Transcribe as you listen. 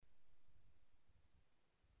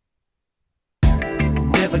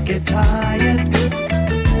get tired,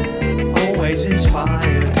 always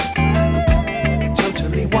inspired.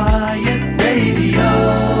 Totally Wired Radio.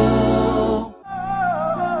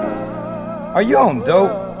 Are you on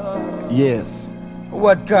dope? Yes.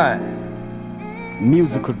 What kind?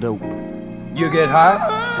 Musical dope. You get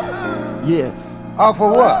high? Yes. Off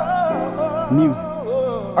of what? Music.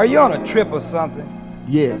 Are you on a trip or something?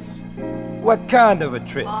 Yes. What kind of a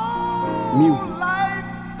trip? Music.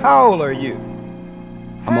 How old are you?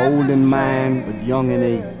 I'm old in mind, but young in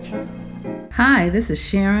age. Hi, this is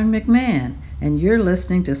Sharon McMahon, and you're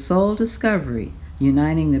listening to Soul Discovery,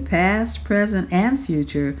 uniting the past, present, and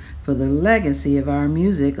future for the legacy of our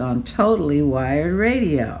music on Totally Wired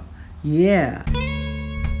Radio. Yeah.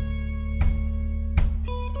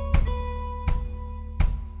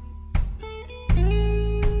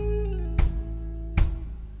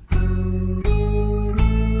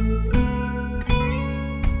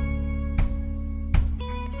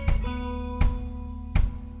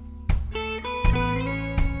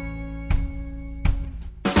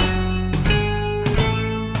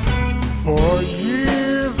 For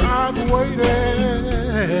years I've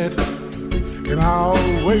waited, and I'll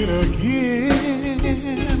wait again.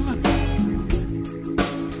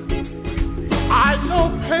 I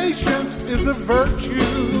know patience is a virtue,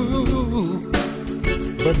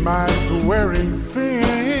 but mine's wearing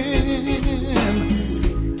thin.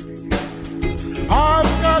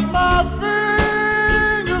 I've got my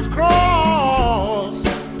fingers crossed,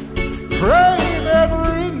 praying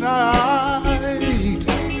every night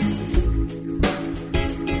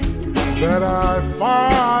that I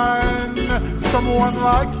find someone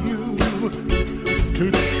like you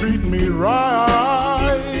to treat me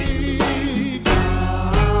right.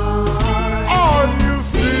 Are you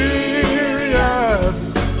serious?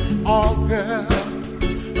 Oh, girl,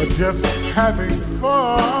 or just having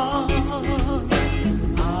fun?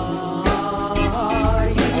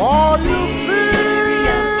 Are you serious?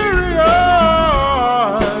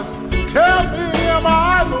 Tell me, am I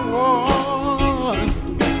the one?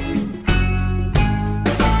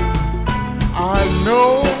 I know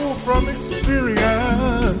from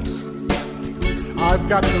experience I've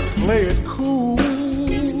got to play it cool,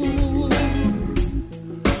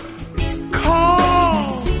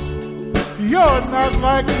 'cause you're not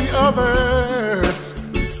like the others,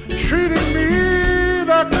 treating me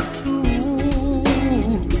like a tool.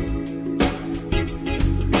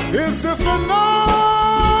 Is this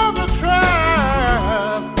another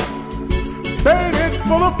trap, baited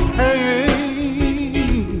full of pain?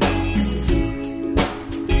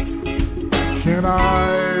 Can I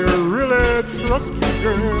really trust you,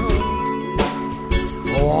 girl?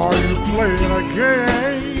 Or are you playing a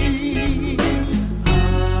game?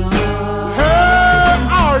 Hey,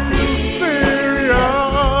 are you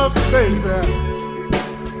serious, baby?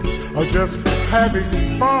 Or just having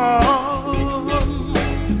fun?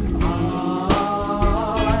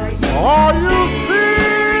 Are you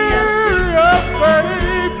serious,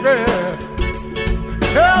 baby?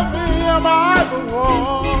 Tell me, am I the one?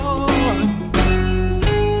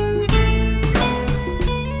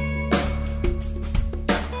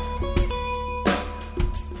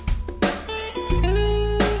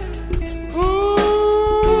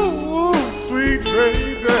 Ooh, sweet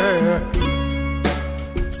baby,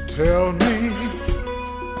 tell me,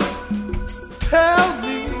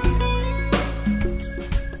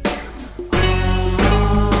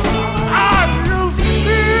 are you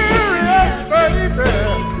serious, baby?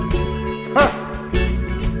 Huh.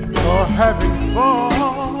 Or having fun?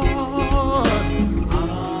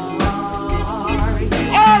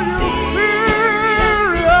 Are you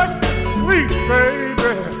serious, sweet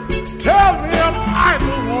baby? Tell me, am I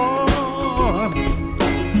the one?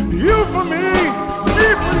 You for me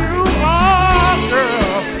for you, oh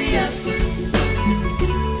girl.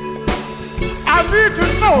 I need to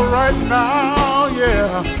know right now,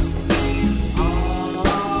 yeah.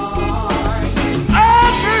 Oh,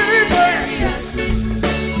 baby.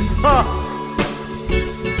 Huh.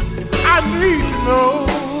 I need to know.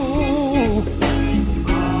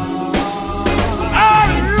 Are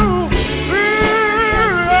you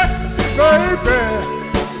serious, baby?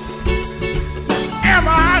 Am I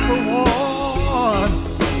the one?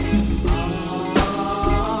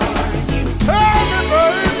 Tell me,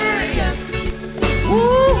 baby.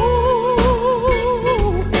 Ooh,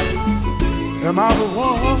 am I the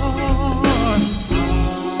one?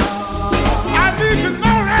 I need to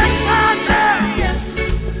know right now, girl.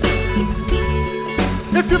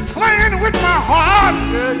 If you're playing with my heart,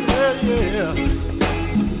 yeah.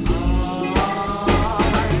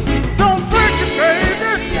 Don't break it,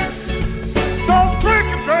 baby. Don't break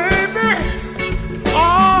it, baby.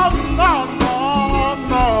 Oh,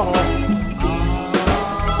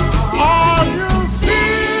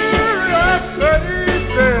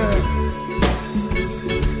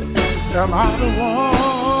 Am I the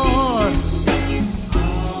one?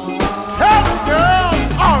 Tell me, girl,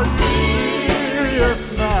 are you serious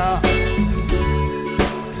now?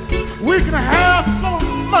 We can have so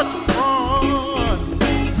much fun,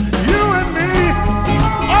 you and me.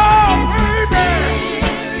 Oh, baby.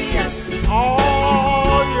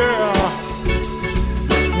 Oh, yeah.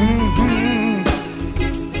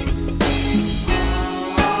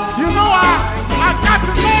 You know, I got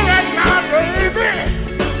to know that now, baby.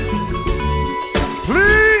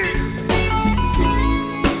 Please,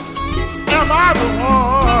 am I the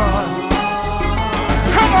one?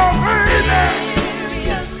 Come on, baby.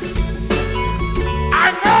 I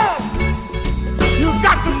know you've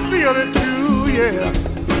got to feel it too, yeah.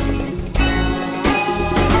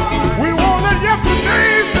 We won't let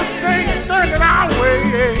yesterday's mistakes turn it our way,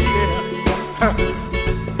 yeah.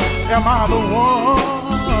 Am I the one?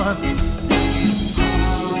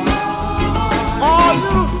 Are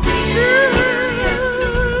you serious?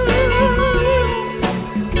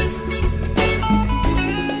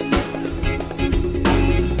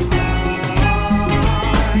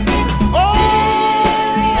 Oh,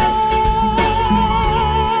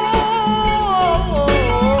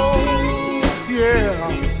 yeah.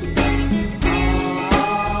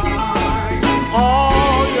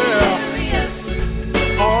 Oh, yeah.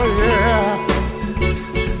 Oh, yeah.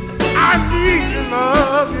 I need your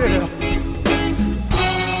love, yeah.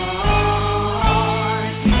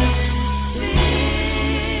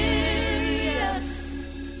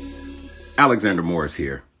 Alexander Morris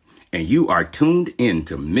here, and you are tuned in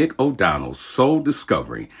to Mick O'Donnell's Soul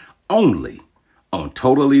Discovery, only on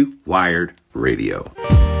Totally Wired Radio.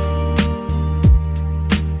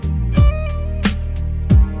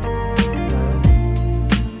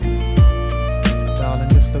 Darling,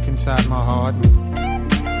 just look inside my heart and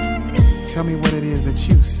tell me what it is that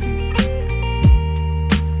you see.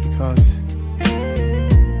 Because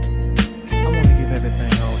I want to give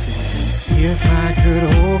everything all to you. If I could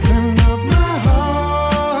open up my heart,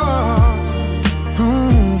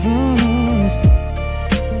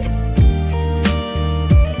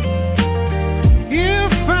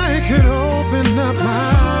 if I could open up my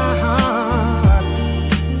heart,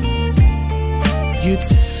 you'd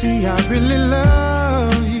see I really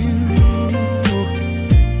love you.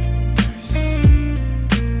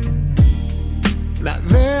 Now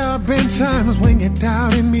there have been times when you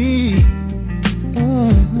doubted me,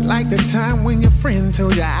 like the time when your friend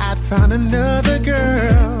told you I'd found another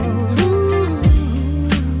girl.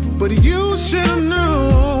 But you should have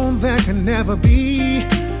known that could never be,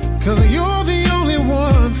 'cause you're the only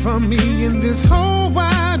one for me in this whole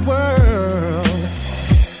wide world.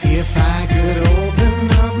 If I could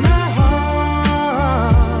open up my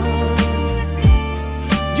heart,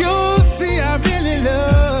 you'll see I really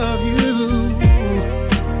love you.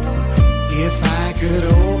 If I could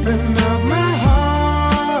open up my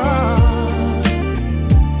heart,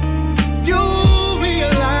 you'll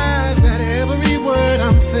realize that every word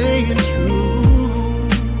I'm saying is true.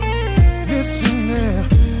 Listen there,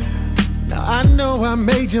 now I know I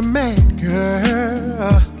made you mad,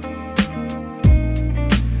 girl,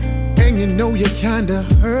 and you know you kinda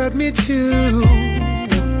hurt me too.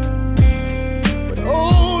 But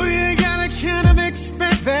oh, you gotta kind of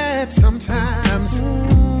expect that sometimes,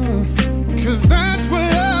 'cause that's what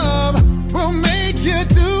love will make you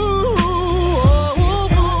do.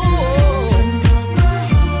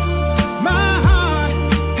 My heart,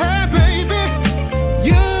 hey baby,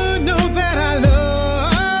 you know that I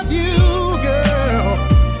love you, girl.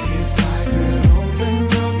 If I could open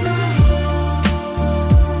up my heart,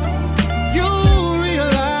 you'll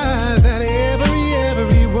realize that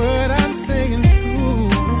every word I'm saying true.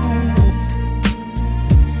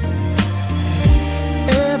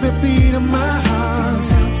 Every beat of my heart,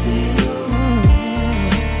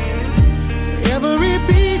 every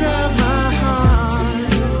beat of my heart,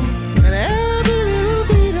 and every little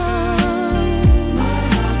beat of my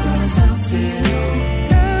heart goes out to you.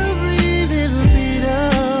 Every little beat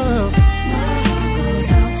of my heart goes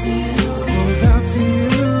out to you. Goes out to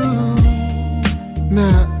you.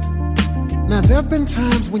 Now there've been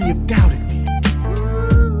times when you've doubted me,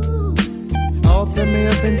 thought there may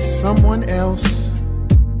have been someone else.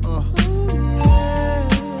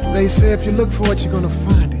 They say if you look for it, you're gonna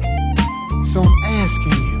find it. So I'm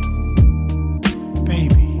asking you,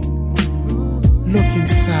 baby, look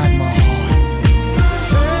inside my heart.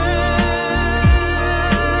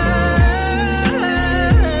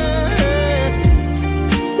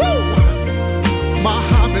 Woo! My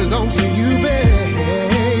heart belongs to you, baby.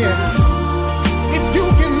 If you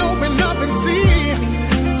can open up and see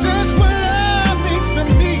just what love means to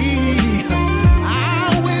me,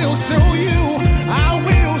 I will show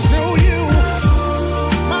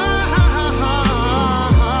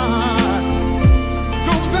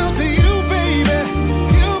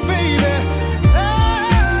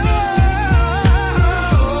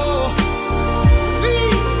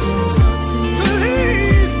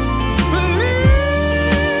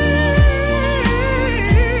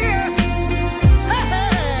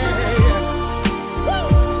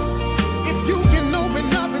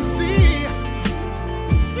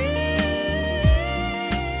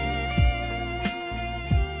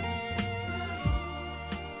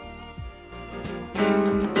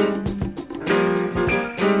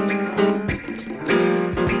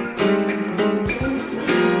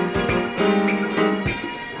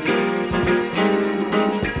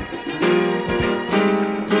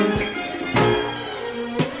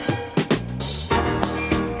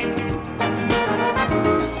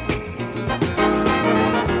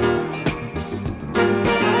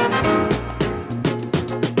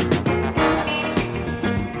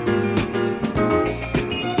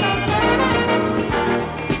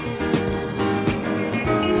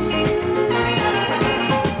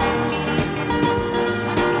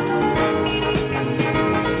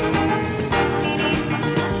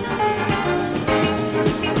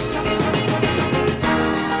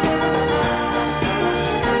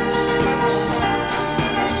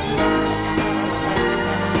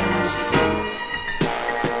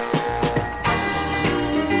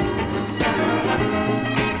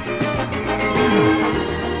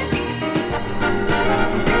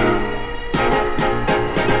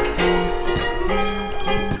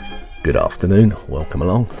Good afternoon, welcome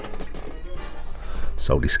along.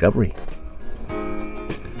 Soul Discovery.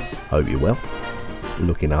 Hope you're well,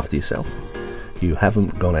 looking after yourself. You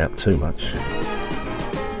haven't gone out too much.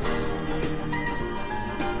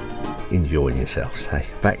 Enjoying yourselves, hey,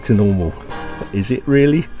 back to normal. Is it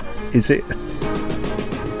really? Is it?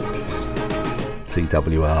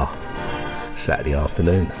 TWR, Saturday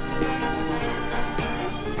afternoon.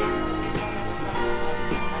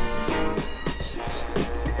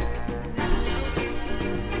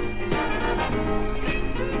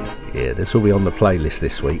 Yeah, this will be on the playlist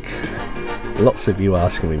this week. Lots of you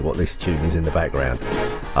asking me what this tune is in the background.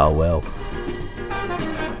 Oh well,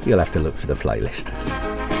 you'll have to look for the playlist.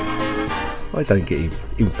 I don't get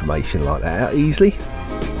information like that out easily.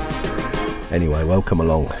 Anyway, welcome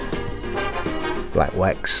along. Black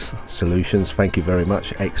Wax Solutions, thank you very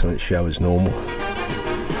much. Excellent show as normal.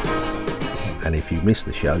 And if you missed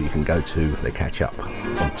the show, you can go to the catch up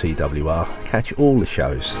on TWR. Catch all the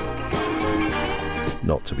shows.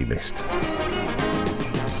 Not to be missed.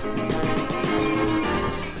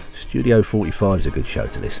 Studio 45 is a good show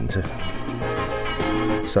to listen to.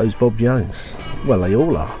 So's Bob Jones. Well, they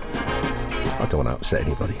all are. I don't want to upset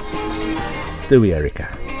anybody. Do we, Erica?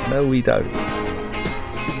 No, we don't.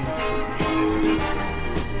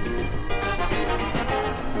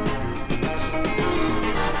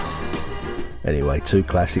 Anyway, two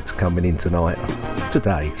classics coming in tonight.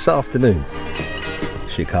 Today, this afternoon.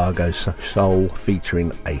 Chicago Soul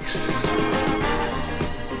featuring Ace.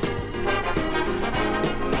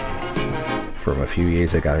 From a few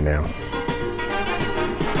years ago now.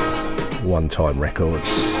 One Time Records,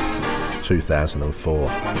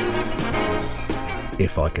 2004.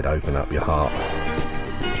 If I Could Open Up Your Heart.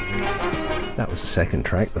 That was the second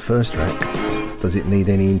track. The first track, does it need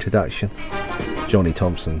any introduction? Johnny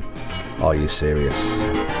Thompson, Are You Serious?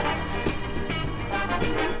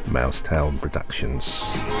 Mousetown Productions,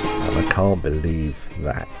 and I can't believe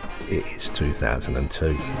that it is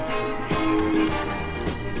 2002.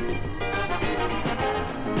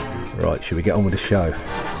 Right, should we get on with the show?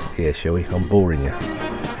 Yeah, shall we? I'm boring you.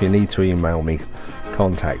 If you need to email me,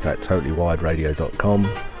 contact at totallywiredradio.com,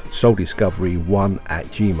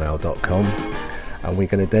 souldiscovery1@gmail.com, and we're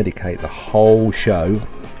going to dedicate the whole show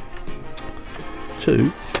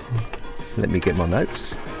to, let me get my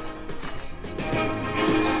notes.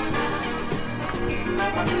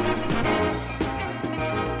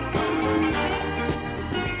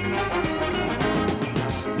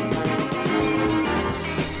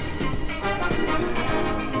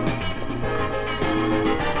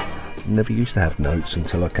 Never used to have notes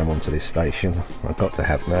until I come onto this station. I've got to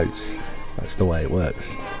have notes. That's the way it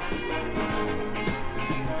works.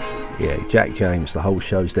 Yeah, Jack James, the whole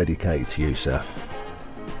show's dedicated to you, sir.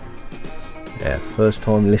 Yeah, first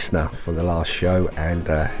time listener for the last show, and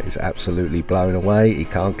is absolutely blown away. He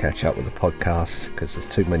can't catch up with the podcasts because there's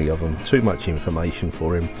too many of them, too much information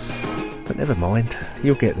for him. But never mind,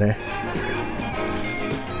 you'll get there.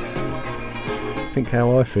 Think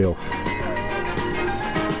how I feel.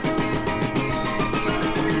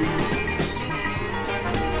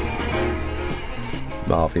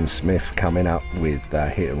 Marvin Smith coming up with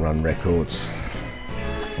Hit and Run Records.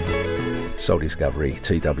 Soul Discovery,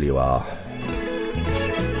 TWR.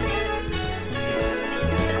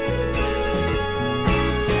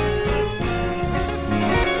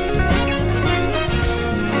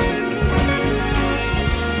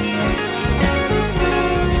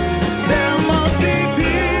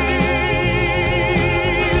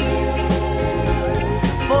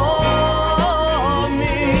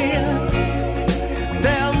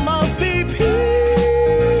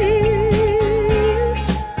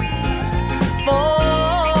 For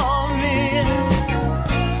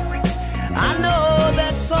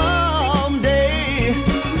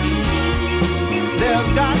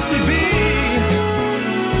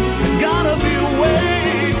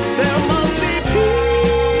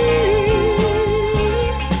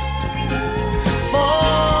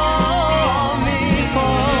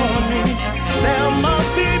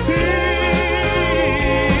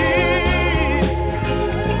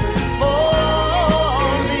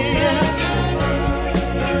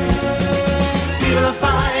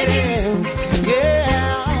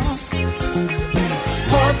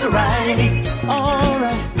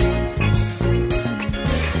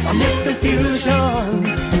confusion.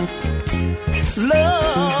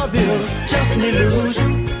 Love is just an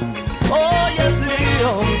illusion. Oh, yes, it is.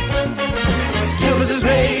 Tempests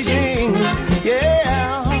raging,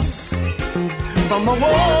 yeah, from the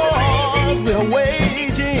wars we're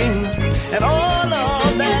waging, and all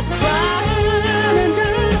of that crying and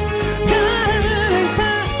crying and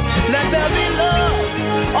crying. Let there be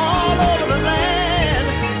love all over the land.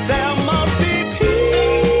 There must be peace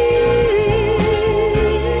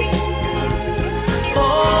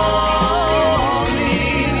for me.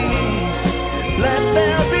 Let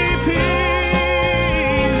there be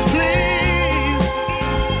peace, please,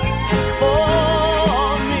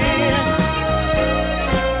 for me.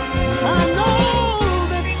 I know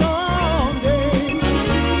that someday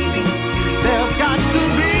there's got to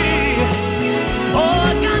be, oh,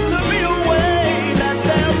 got to be a way that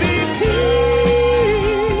there'll be peace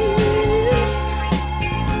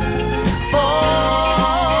for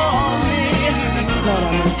me. Lord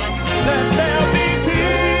have mercy. Let there be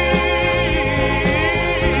peace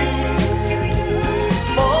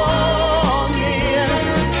for me.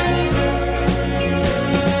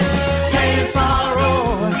 Pain and sorrow,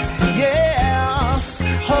 yeah,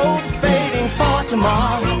 hope fading for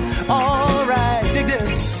tomorrow. All right, dig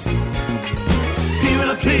this. People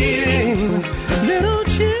are pleading, little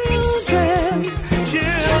children,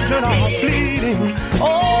 children are bleeding.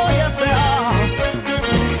 Oh, yes, they are.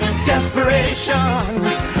 Desperation,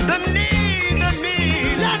 the need,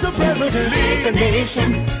 let the president lead the nation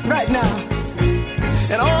right now.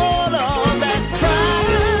 And all of that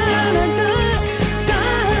crying and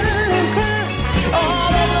dying and crying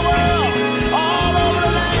all over the world, all over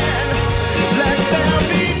the land. Let there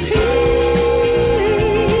be peace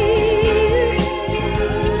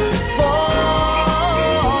for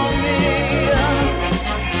me.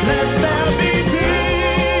 Let there be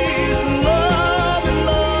peace and love and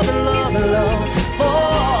love and love and love for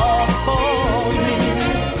me.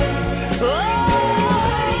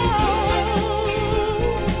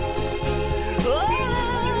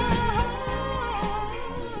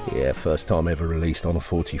 Yeah, first time ever released on a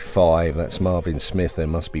 45. That's Marvin Smith, There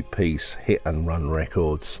Must Be Peace, Hit and Run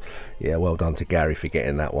Records. Yeah, well done to Gary for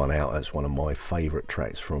getting that one out. That's one of my favourite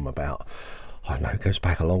tracks from about, I know, it goes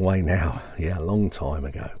back a long way now. Yeah, a long time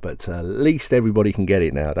ago. But at least everybody can get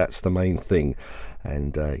it now. That's the main thing.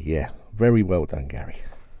 And yeah, very well done, Gary.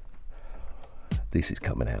 This is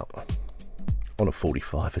coming out on a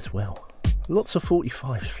 45 as well. Lots of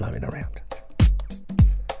 45s flowing around.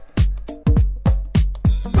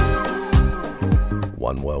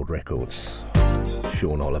 One World Records,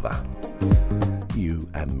 Sean Oliver, You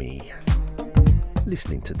and Me,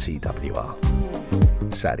 listening to TWR,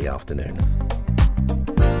 Saturday afternoon.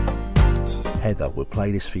 Heather will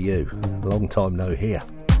play this for you, long time no hear.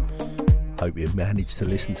 Hope you've managed to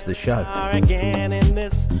listen to the show. Again in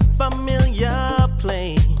this familiar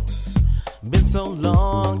place, been so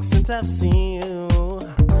long since I've seen you.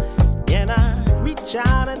 Can I reach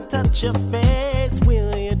out and touch your face?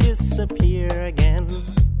 Will you disappear again?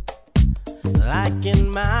 Like in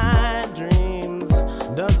my dreams,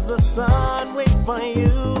 does the sun wait for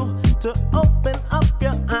you to open up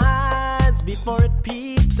your eyes before it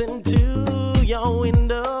peeps into your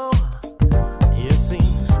window? You see,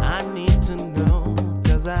 I need to know,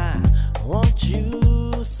 'cause I want you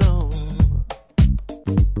so.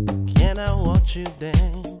 Can I watch you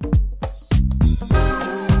dance?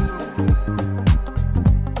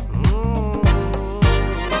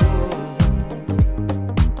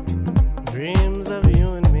 Dreams of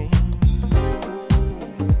you and me.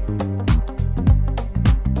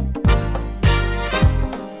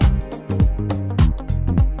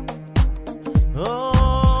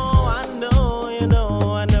 Oh,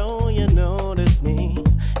 I know you notice me,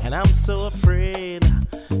 and I'm so afraid.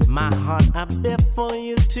 My heart I bear for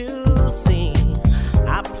you to see.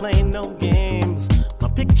 I play no games, my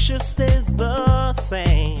picture stays the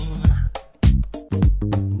same.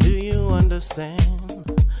 Do you understand?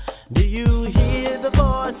 Do you hear the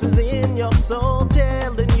voices in your soul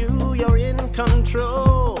telling you you're in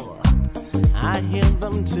control? I hear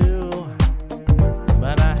them too,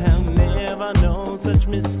 but I have never known such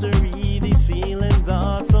mystery. These feelings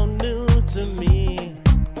are so new to me.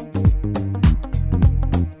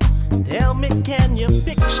 Tell me, can you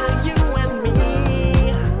picture you and me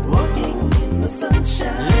walking in the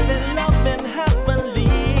sunshine, living, loving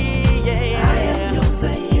happily? Yeah, I am yours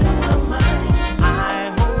and you are mine.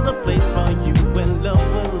 I hold a place for you and love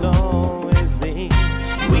will always be.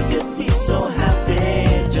 We could be so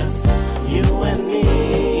happy, just you and me.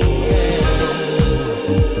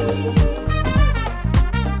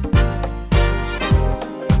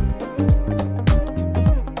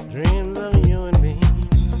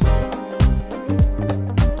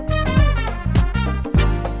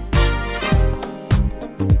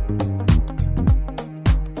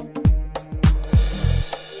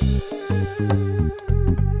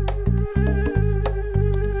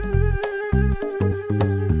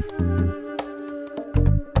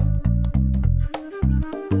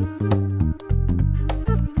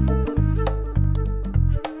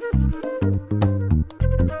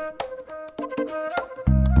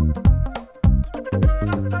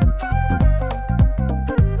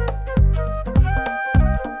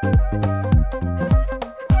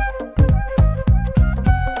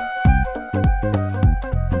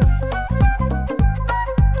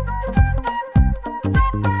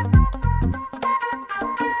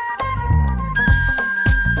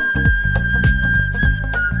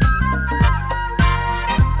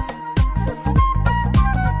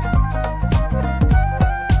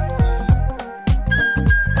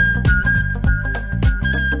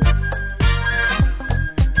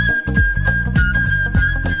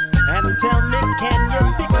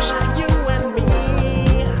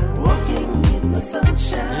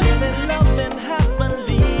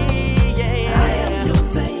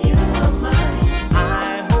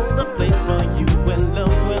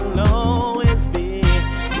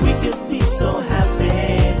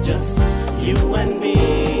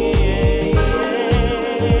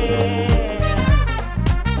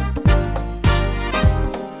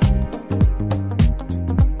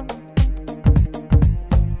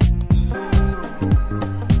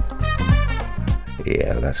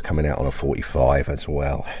 just coming out on a 45 as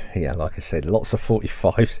well. Yeah, like I said, lots of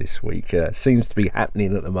 45s this week. Seems to be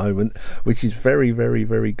happening at the moment, which is very, very,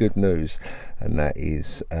 very good news. And that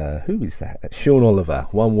is, who is that? Sean Oliver,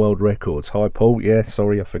 One World Records. Hi, Paul. Yeah,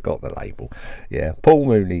 sorry, I forgot the label. Yeah, Paul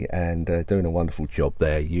Mooney, and doing a wonderful job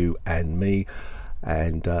there, You and Me.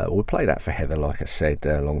 And we'll play that for Heather, like I said,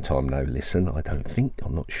 a long time no listen. I don't think,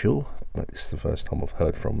 I'm not sure, but it's the first time I've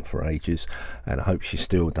heard from her for ages. And I hope she's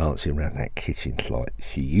still dancing around that kitchen like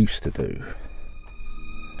she used to do.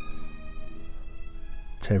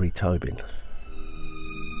 Terry Tobin.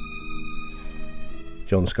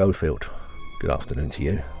 John Schofield. Good afternoon to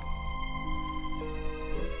you.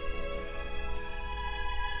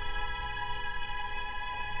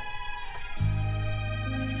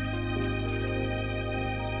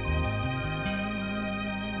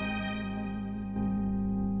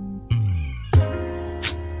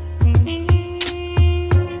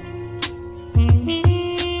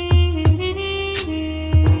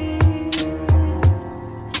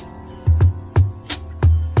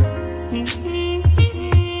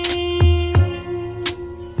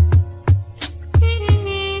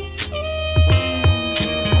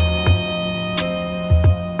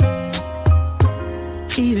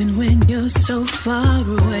 Even when you're so far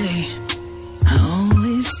away, I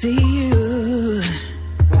only see you.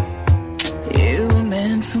 You were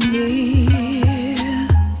meant for me.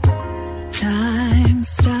 Time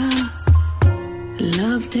stops,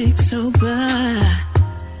 love takes over.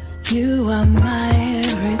 You are my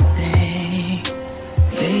everything.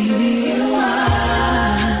 Baby, you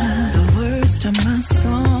are the words to my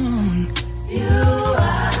song. You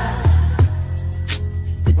are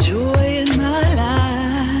the joy in my life.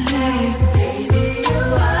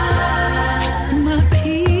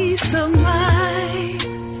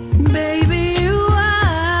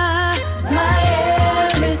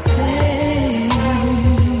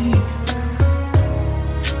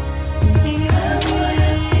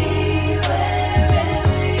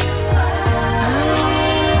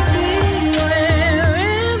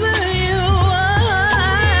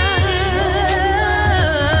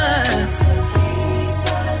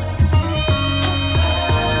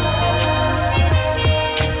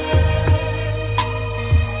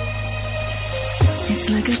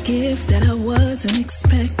 Gift that I wasn't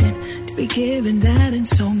expecting to be given, that and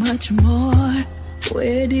so much more.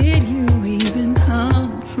 Where did you even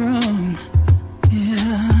come from?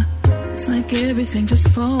 Yeah, it's like everything just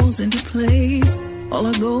falls into place. All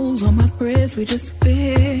our goals, all my prayers, we just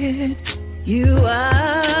fit. You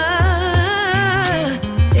are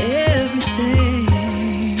everything.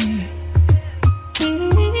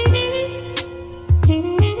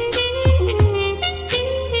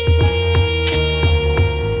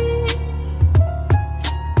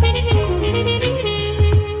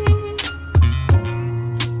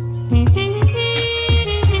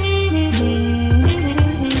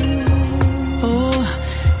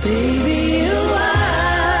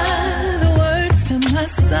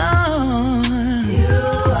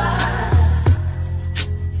 You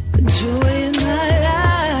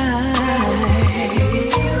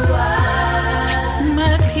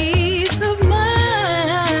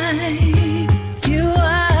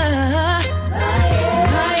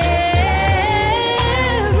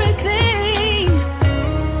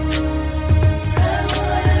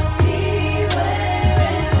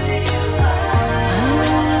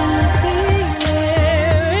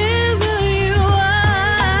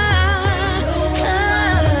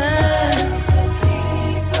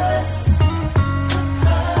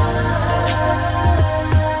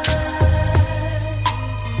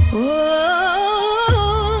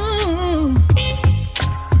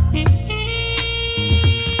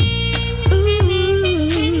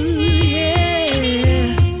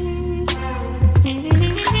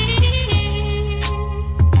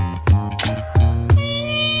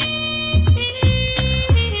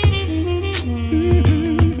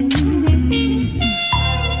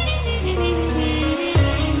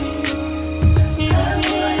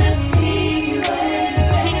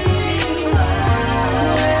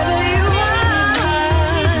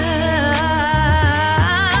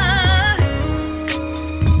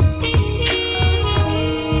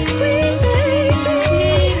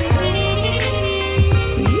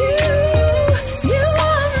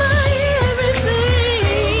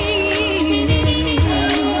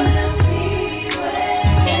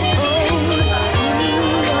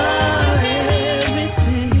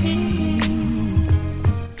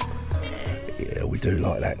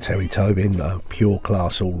Terry Tobin, pure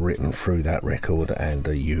class all written through that record, and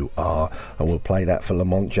You Are, and we'll play that for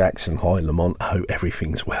Lamont Jackson. Hi Lamont, hope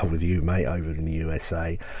everything's well with you, mate, over in the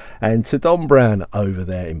USA. And to Don Brown over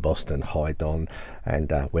there in Boston, hi Don.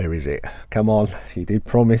 And where is it? Come on, you did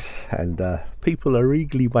promise, and people are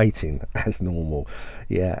eagerly waiting as normal.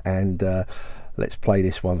 Yeah, and let's play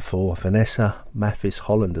this one for Vanessa Mathis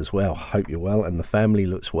Holland as well. Hope you're well and the family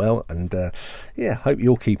looks well, and yeah, hope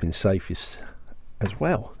you're keeping safe as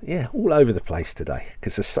well. Yeah, all over the place today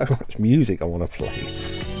because there's so much music I want to play.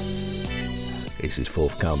 This is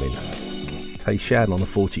forthcoming. Tayshan on the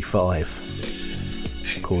 45.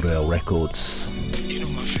 Cordell Records.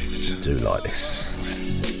 Do like this.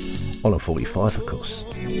 On a 45, of course.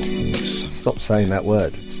 Stop saying that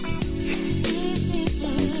word.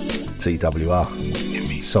 TWR.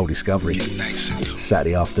 Soul Discovery.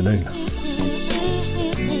 Saturday afternoon.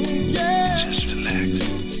 Just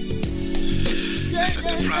relax. Just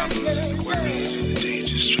let the problems and the worries and the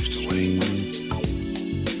dangers drift away.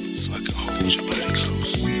 So I can hold your body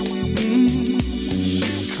close.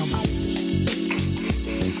 Come on.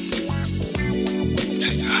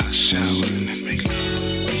 Take a hot shower and then make love.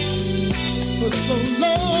 For so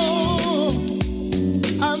long,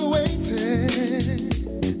 I've waited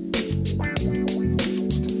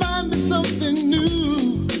to find me something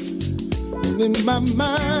new. And in my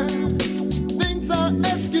mind, things are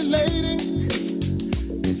escalating.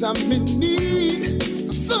 'Cause I'm in need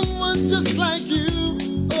of someone just like you.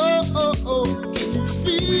 Oh, oh, oh, can you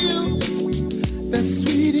feel that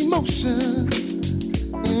sweet emotion?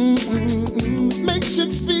 Makes you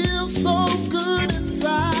feel so good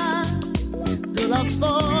inside. Girl, I've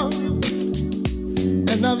thought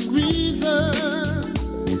and I've reasoned.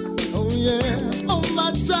 Oh yeah, on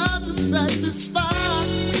my job to satisfy.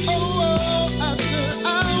 Oh, oh, after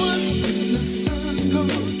hours when the sun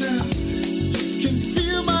goes down, you can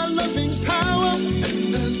feel my loving power,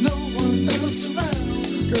 and there's no one else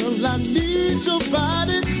around. Girl, I need your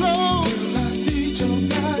body close. Girl, I need your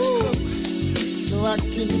body close, so I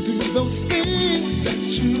can do those things that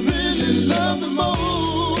you really love the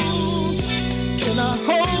most. Can I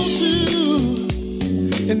hold you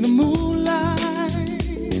in the moonlight?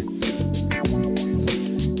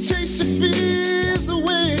 Chase your fears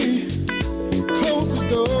away. Close the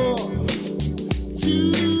door. You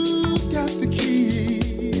got the key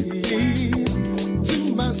to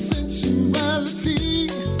my sensuality.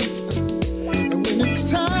 And when it's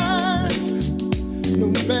time, no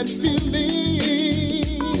bad feelings.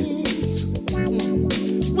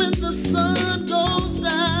 When the sun goes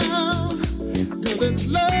down, girl, there's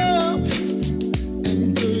love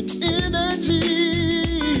and good energy.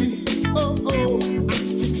 Oh, oh, I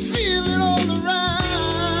can feel it all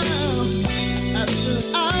around. After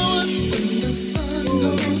hours, when the sun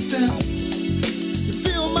goes down, you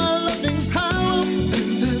feel my loving power, and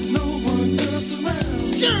there's no one else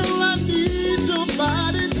around. Girl, I need your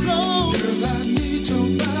body close. Girl, I need your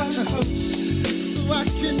body close, so I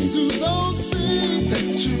can do those things that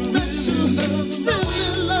you really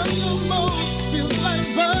love the most. Feels like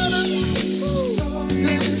butter, so soft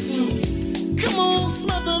and smooth. Come on,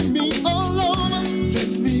 smother me all over.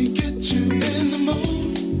 Let me get you in the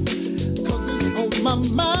mood, 'cause it's on my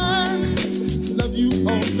mind to love you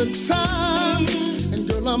all the time. And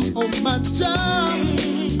girl, I'm on my job,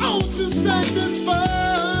 all to satisfy.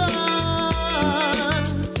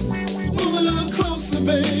 So move a little closer,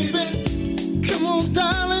 baby. Come on,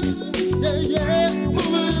 darling. Yeah, yeah.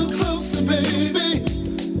 Move a little closer, baby.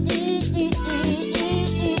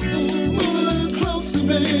 Move a little closer,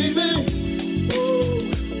 baby.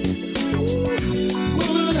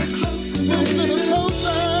 Move a little closer, baby. Move a little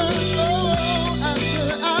closer. Oh, after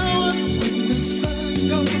hours, when the sun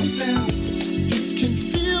goes down, you can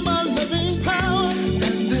feel my loving power,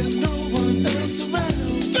 and there's no one else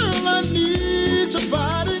around. Girl, I need your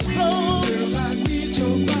body close. Girl, I need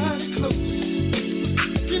your body close, so I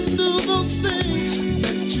can do those things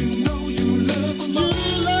that you know you love the most.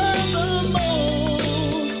 You love the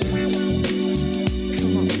most.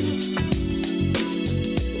 Come on.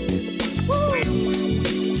 Woo.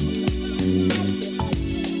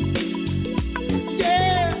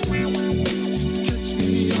 Yeah. Catch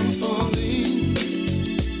me, I'm falling.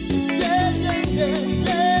 Yeah, yeah, yeah,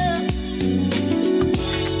 yeah.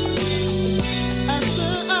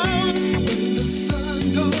 After hours, when the sun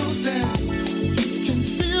goes down, you can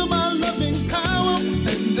feel my loving power,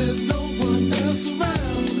 and there's no one else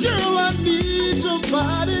around. Girl, I need your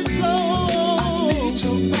body close. I need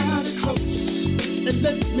your body close, and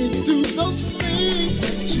let me do those things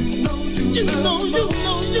that you know you know.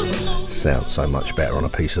 Sounds so much better on a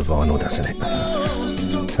piece of vinyl, doesn't it?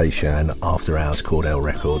 Tayshan After Hours Cordell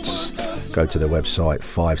Records. Go to the website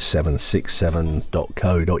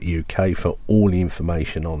 5767.co.uk for all the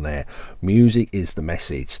information on there. Music is the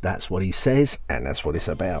message. That's what he says, and that's what it's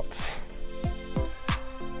about.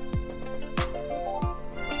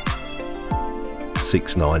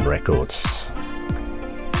 Six Nine Records.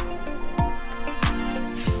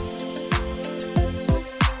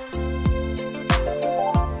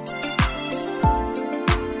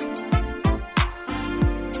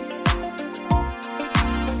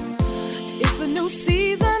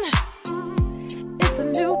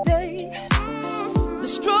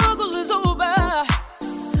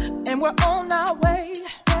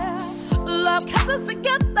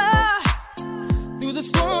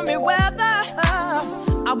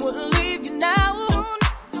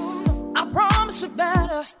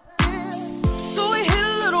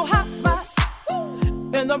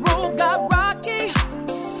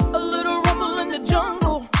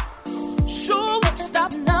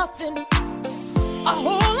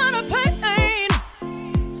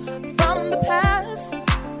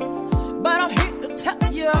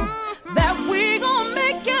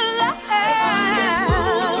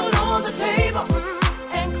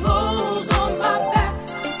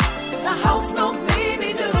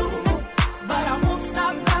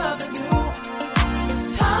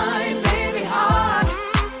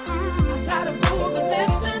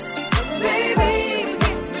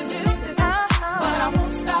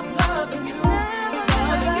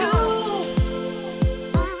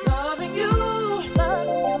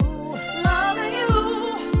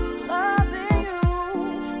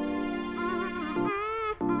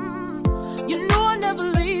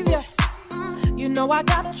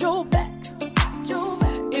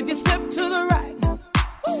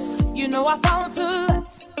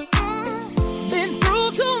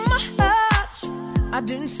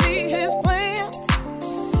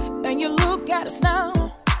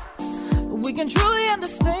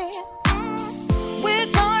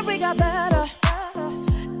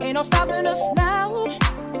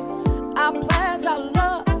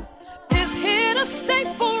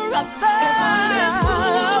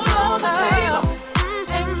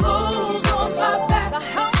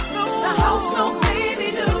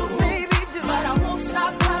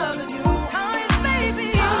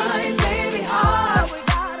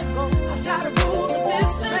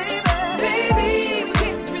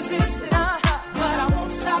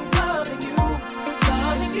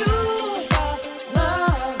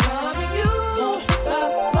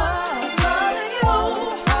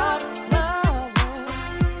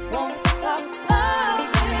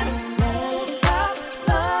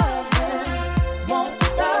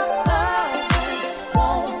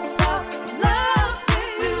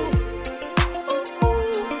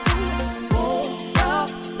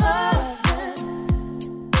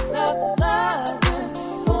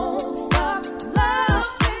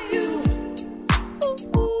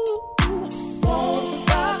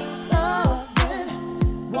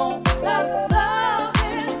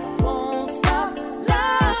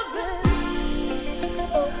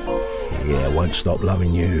 Stop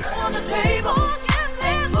Loving You.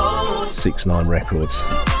 6 9 Records.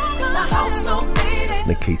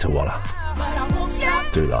 Nikita Walla.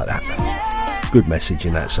 Do like that. Good message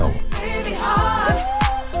in that song.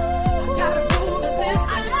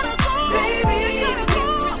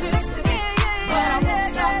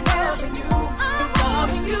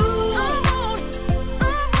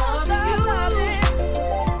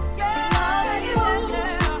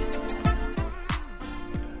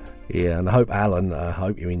 Yeah, and I hope, Alan, I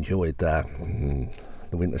hope you enjoyed The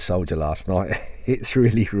Winter Soldier last night. It's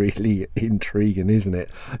really, really intriguing, isn't it?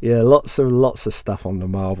 Yeah, lots of stuff on the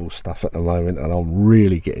Marvel stuff at the moment, and I'm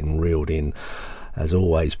really getting reeled in, as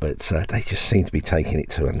always, but they just seem to be taking it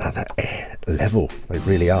to another level. They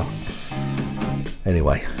really are.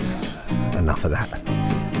 Anyway, enough of that.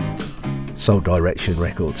 Soul Direction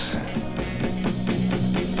Records.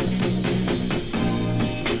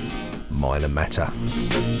 Minor Matter.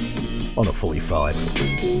 On a 45.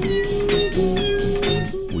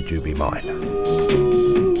 Would you be mine?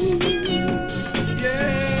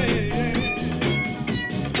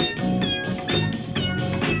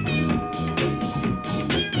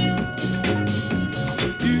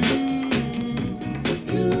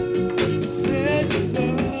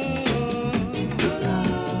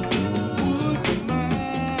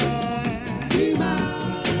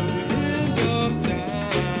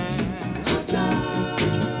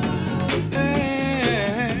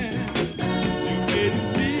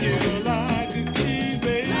 Feel like a king.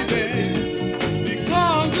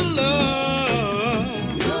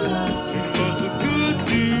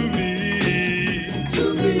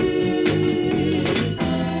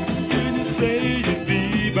 say you'd be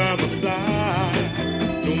by my side,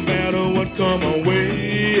 no matter what come my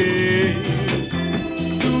way.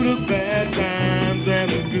 Through the bad times and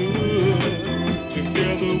the good,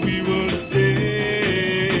 together we would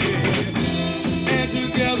stay. And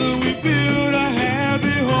together we build a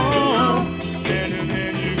happy home, hand in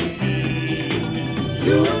hand, you and me.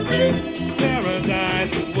 You and me.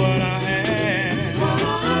 Paradise is what I had.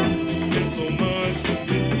 Meant so much to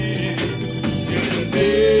me. Yes, it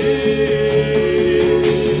did.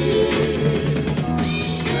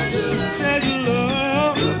 Said your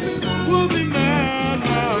love will be mine,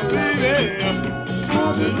 my baby.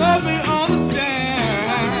 Love me all the time.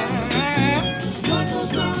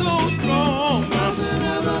 So strong,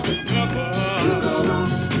 never.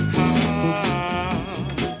 How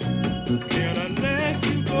can I let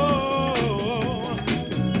you go?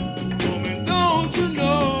 Woman, don't you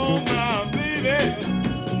know, my baby,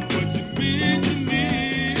 what you mean to me?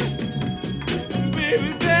 Baby,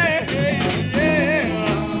 baby, yeah.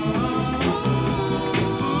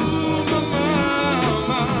 Ooh,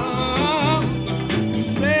 mama, you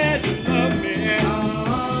said you love me.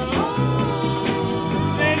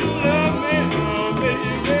 Said you love me, oh, baby,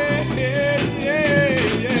 yeah, yeah.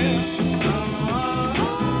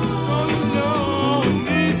 Don't you know I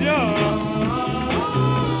need you?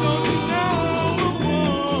 Don't you know I want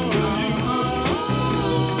you?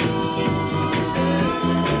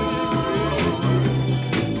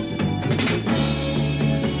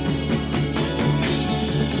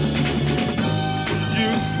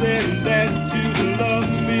 You said that you love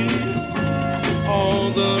me all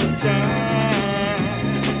the time.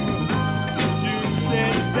 You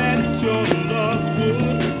said that your love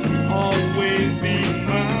would always be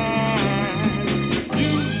mine.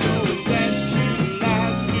 You know that you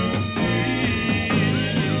lied to me.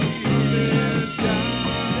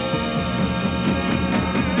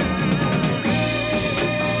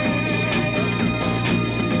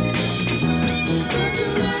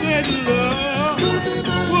 Said your love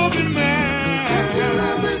will be mine.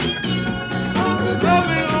 Love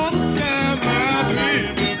me all the time, my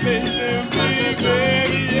baby, baby,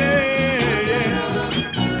 baby, yeah, yeah.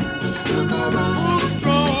 Oh,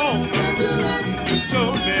 strong, you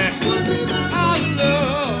told me our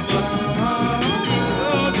love,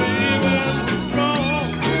 baby, strong,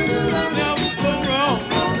 never go wrong,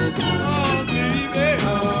 oh, baby.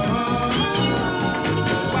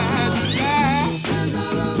 Why you lie?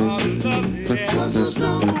 Oh, love me, yeah. So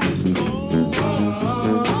strong, nothing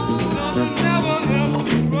never go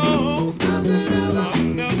wrong,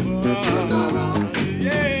 never,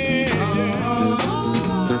 yeah,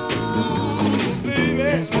 baby.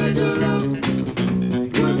 Say your love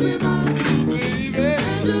will be mine, baby.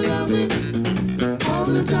 And you love me all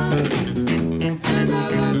the time. And our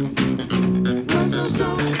love was so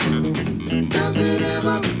strong, nothing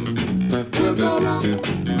ever will go wrong.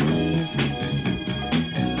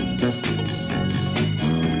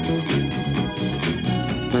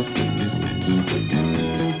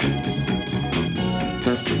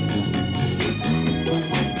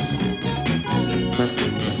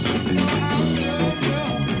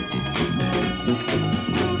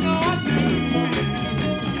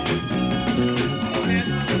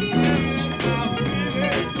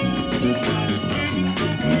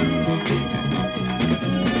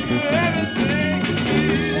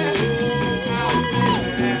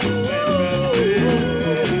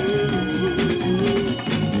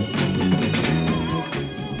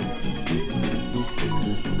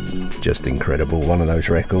 Just incredible. One of those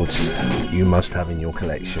records you must have in your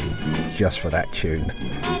collection just for that tune.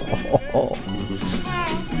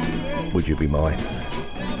 Would you be mine?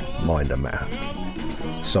 Mind a matter.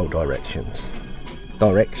 Soul Directions.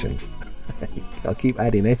 Direction. I keep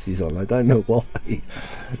adding S's on. I don't know why.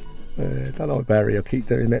 Don't know, Barry. I keep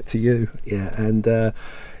doing that to you. Yeah, and yeah,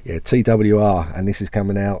 TWR, and this is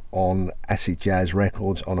coming out on Acid Jazz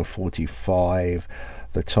Records on a 45.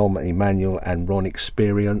 The Tom Emmanuel and Ron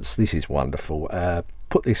Experience. This is wonderful.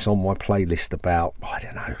 Put this on my playlist about, I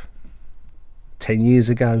don't know, 10 years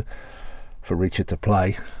ago for Richard to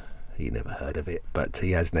play. He never heard of it, but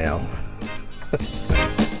he has now.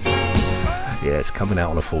 Yeah, it's coming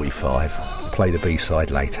out on a 45. Play the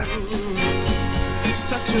B-side later.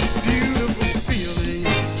 Such a beautiful feeling,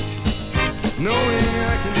 knowing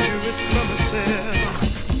I can do it for myself.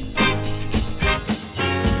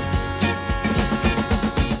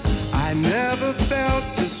 I never felt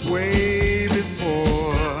this way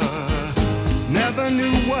before. Never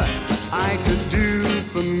knew what I could do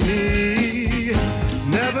for me.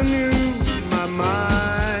 Never knew my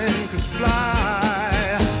mind could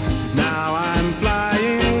fly. Now I'm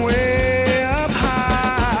flying way up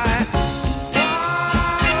high.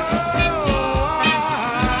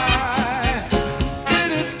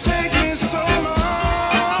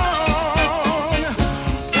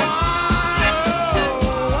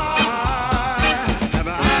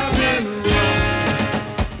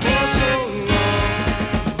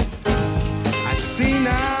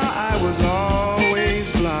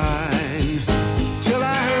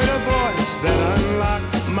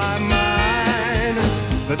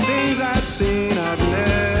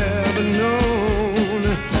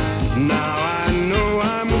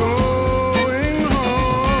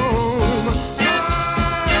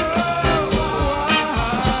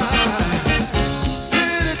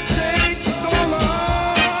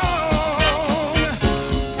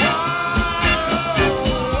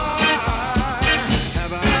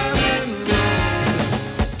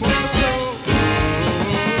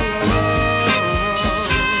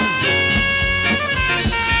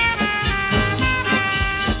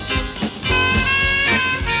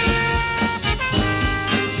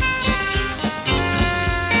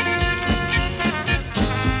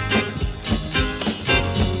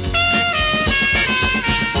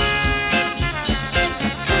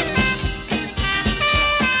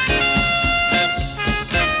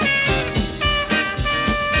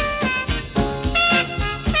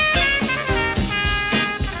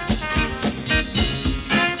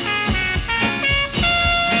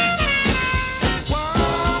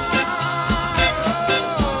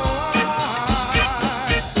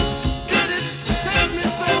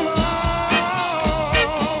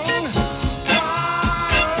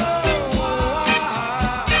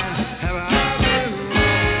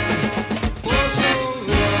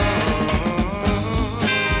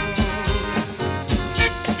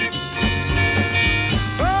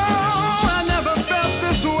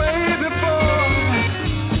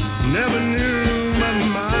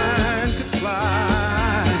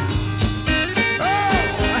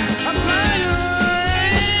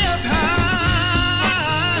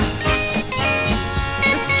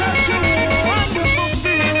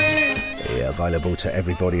 available to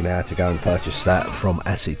everybody now to go and purchase that from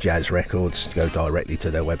Acid Jazz Records. Go directly to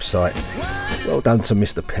their website. Well done to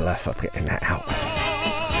Mr. Pillar for getting that out.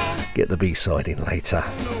 Get the B-side in later.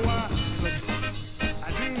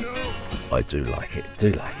 I do like it,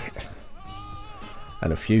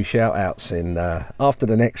 And a few shout outs in after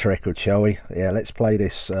the next record, shall we? Yeah, let's play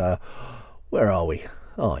this. Where are we?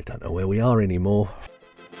 Oh, I don't know where we are anymore.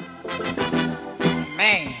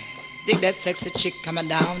 Man, dig that sexy chick coming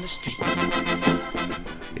down the street.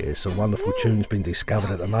 Yeah, some wonderful tunes been discovered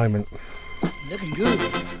at the moment. Looking good.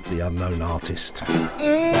 The Unknown Artist. No.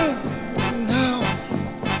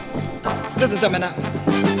 Listen to me now.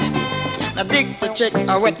 Now dig the chick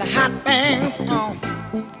with the hot bangs on.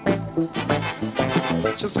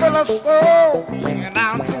 She's full of soul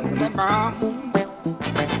down to the bone.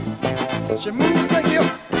 She moves her hip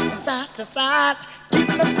from side to side,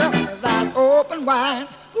 keeping the fellas' eyes open wide.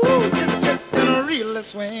 Ooh, this chick can really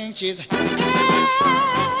swing. She's everything.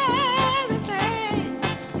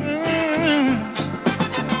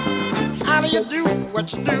 How do you do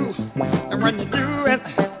what you do? And when you do it,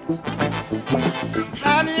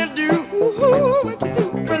 how do you do what you do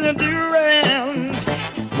when you do it?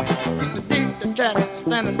 You dig the cat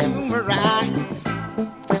standing to my right.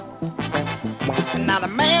 Now the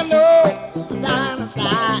man knows side to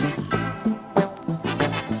side.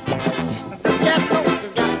 This cat knows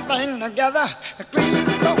he's got a thing together. A clean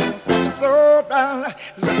stone, so bright.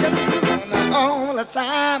 Look at you all the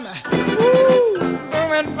time. Ooh,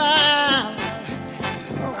 doing fine.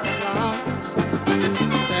 Oh, Lord.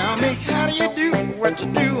 Tell me, how do you do what you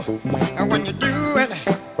do? And when you do it,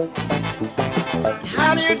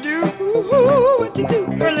 how do you do what you do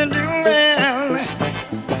when you do it?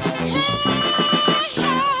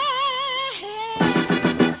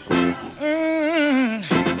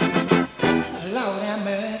 Lord have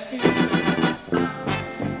mercy.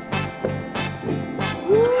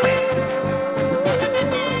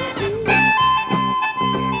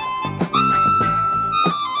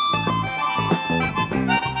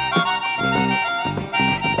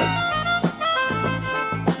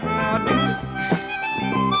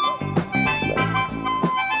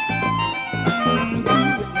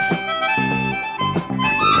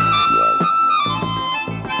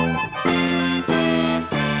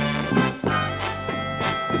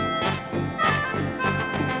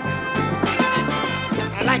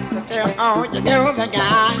 All you girls and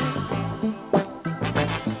guys,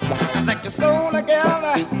 I think you're so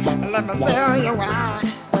together. Let me tell you why.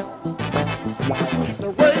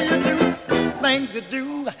 The way you do things you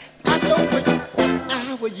do, I don't wish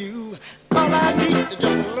I were you. All I need is just a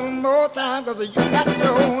little more time, 'cause you got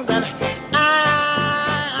yours and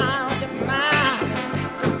I'll get mine.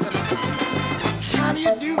 How do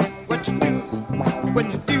you do what you do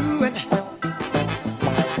when you do it?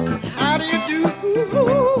 How do you do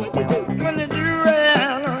what you do when you do it?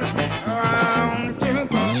 Give it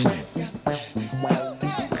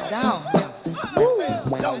down.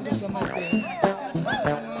 Don't do so much, baby.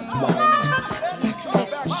 Like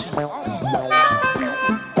sex machine.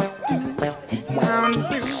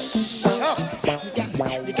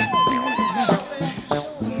 You got to do it now.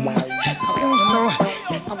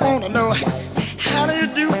 I wanna know, how do you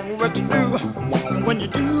do what you do when you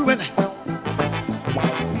do it?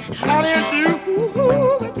 How do you do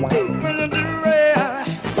what you do when you do it?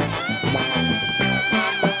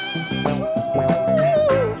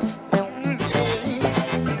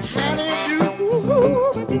 How do you do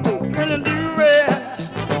what you do when you do it?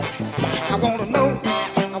 I wanna know.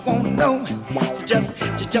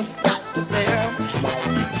 You just got to tell me.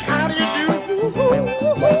 How do you do?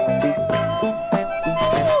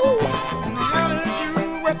 How do you do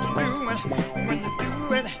what you do when you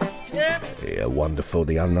do it? Yeah, wonderful.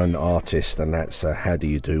 The Unknown Artist, and that's How Do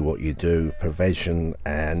You Do What You Do, Prevention,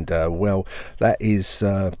 and well, that is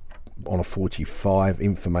on a 45.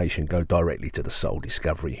 Information go directly to the Soul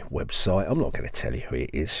Discovery website. I'm not going to tell you who it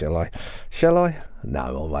is, shall I? No,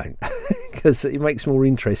 I won't, because it makes more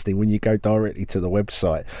interesting when you go directly to the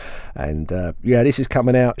website. And yeah, this is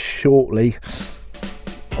coming out shortly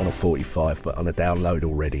on a 45, but on a download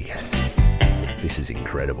already. This is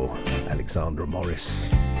incredible. Alexandra Morris,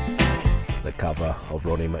 the cover of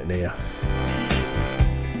Ronnie McNear.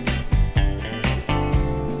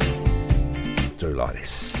 Do like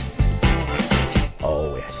this.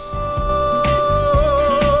 Oh yes.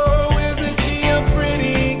 Oh, isn't she a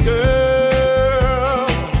pretty girl?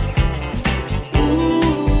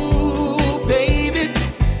 Ooh, baby,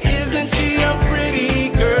 isn't she a pretty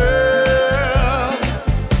girl?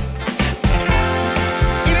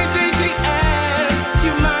 Anything she asks,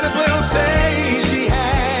 you might as well say she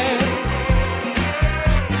has.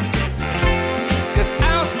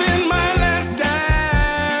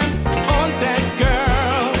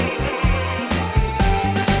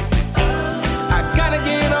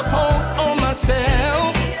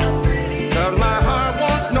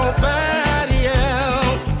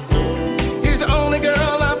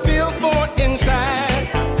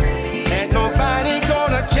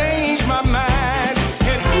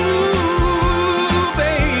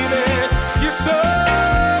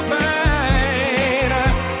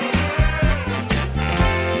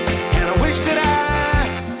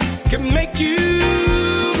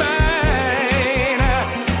 you mine.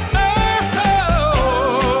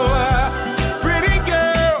 Oh, pretty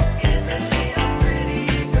girl. Isn't she a pretty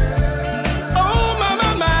girl? Oh,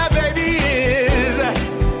 my baby is a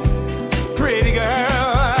pretty girl.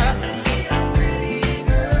 Isn't she a pretty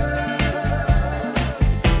girl?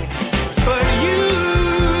 But you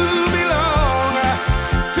belong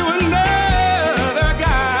to another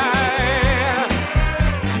guy,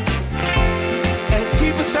 and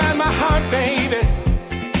deep inside my heart, baby,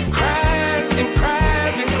 cries and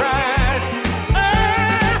cries and cries.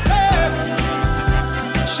 Oh,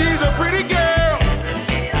 she's a pretty girl.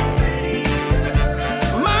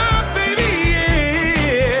 My baby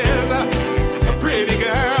is a pretty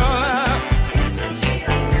girl.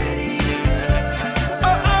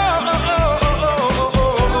 Oh,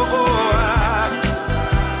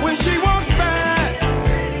 when she walks by,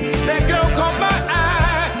 that girl caught my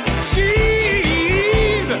eye.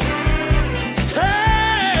 She's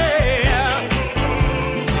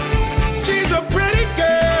a pretty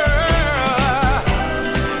girl.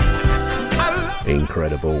 I love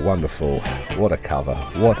Incredible, wonderful. What a cover,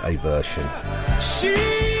 what a version. she.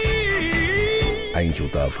 Angel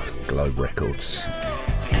Dove, Globe Records.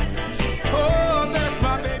 Oh, that's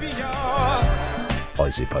my baby, y'all.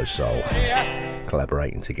 Izippo Soul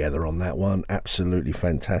collaborating together on that one. Absolutely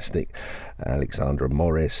fantastic. Alexandra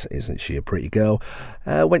Morris, Isn't She a Pretty Girl?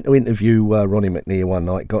 Went to interview Ronnie McNeil one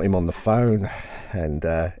night, got him on the phone, and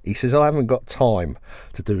he says, I haven't got time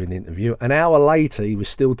to do an interview. An hour later, he was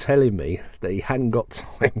still telling me that he hadn't got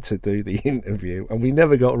time to do the interview, and we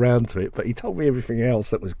never got around to it, but he told me everything else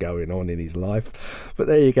that was going on in his life. But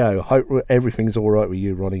there you go. Hope everything's all right with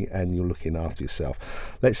you, Ronnie, and you're looking after yourself.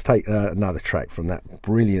 Let's take another track from that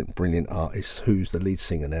brilliant artist who's the lead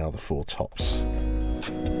singer now, the Four Tops.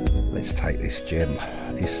 Let's take this gem.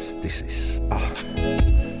 This is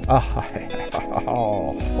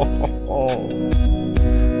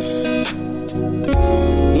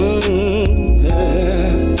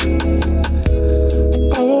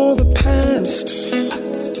all the past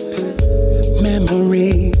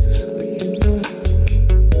memories,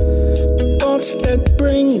 thoughts that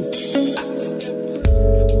bring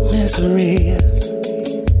misery.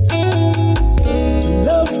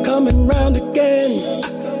 Love's coming round again,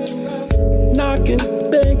 knocking,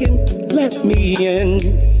 begging, let me in.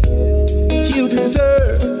 You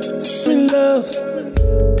deserve free love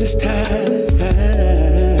this time.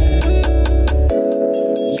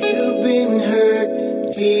 You've been hurt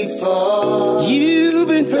before. You've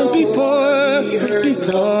been hurt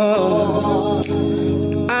before.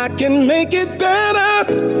 I can make it better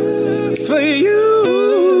for you.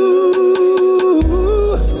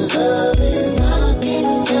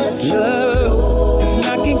 Love is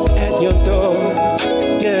knocking at your door.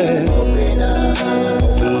 Yeah. Open up.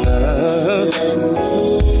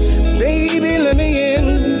 Baby, let me in.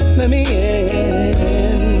 Let me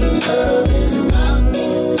in. Love is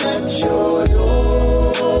knocking at your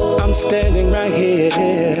door. I'm standing right here.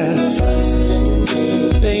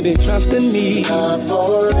 Baby, trust in me.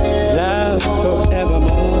 Love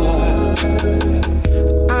forevermore.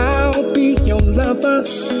 I'll be your lover,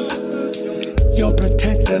 your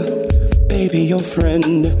protector, baby, your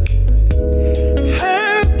friend.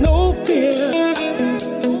 Have no fear.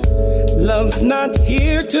 Love's not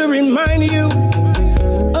here to remind you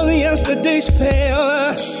of yesterday's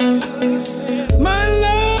failure. My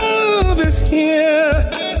love is here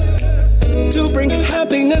to bring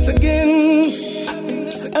happiness again.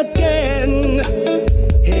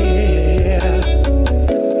 Yeah.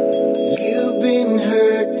 You've been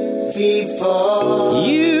hurt before.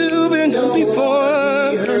 You've been hurt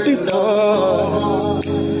before.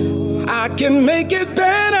 I can make it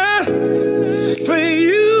better for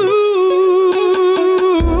you.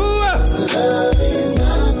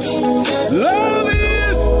 Love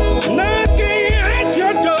is knocking at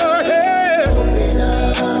your door. Hey.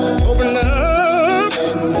 Open up.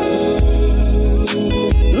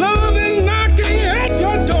 Love is knocking at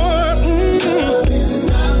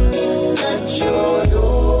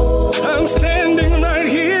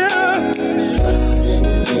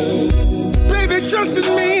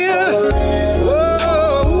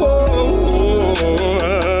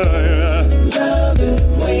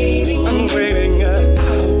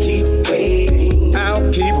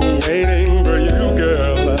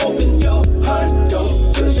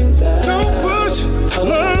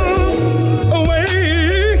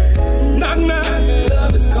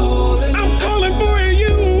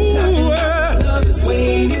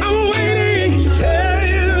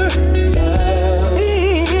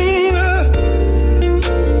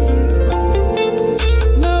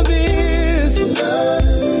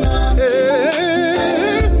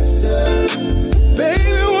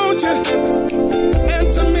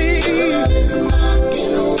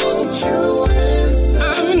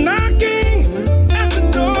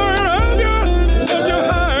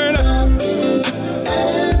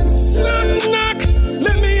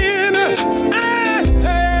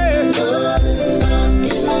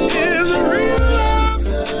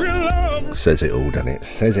says it all, doesn't it?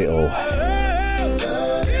 Says it all.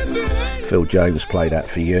 Phil James, play that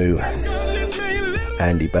for you.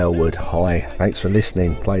 Andy Bellwood, hi, thanks for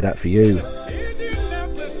listening, play that for you.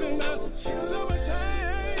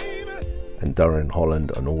 And Darren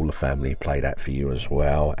Holland and all the family, play that for you as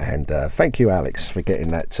well. And thank you, Alex, for getting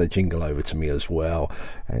that jingle over to me as well.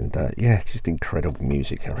 And yeah, just incredible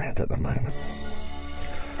music around at the moment.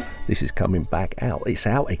 This is coming back out. It's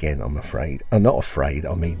out again, I'm afraid. Not afraid,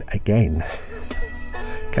 I mean again.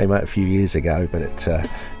 Came out a few years ago, but it's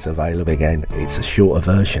available again. It's a shorter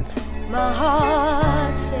version. My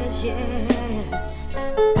heart says yes,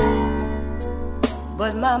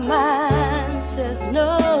 but my mind says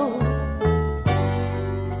no.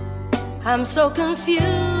 I'm so confused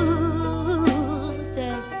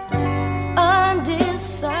and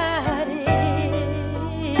undecided.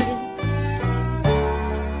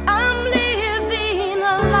 I'm living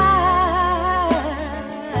a lie.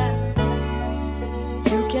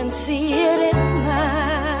 You can see it in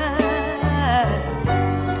my eyes.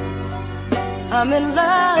 I'm in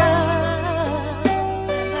love,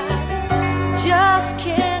 just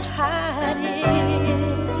can't hide it.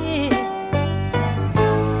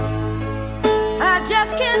 I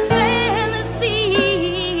just can't stand to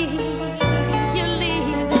see you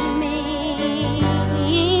leaving me.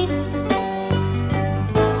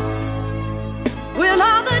 When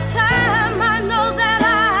all the time I know that I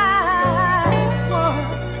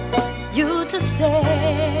want you to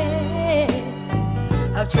stay.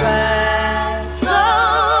 I've tried so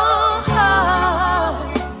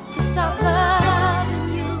hard to stop loving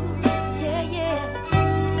you, yeah, yeah.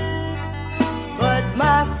 But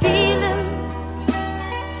my feelings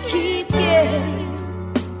keep getting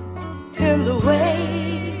in the way.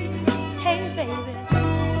 Hey, baby,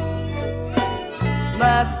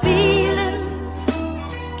 my feelings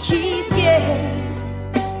keep getting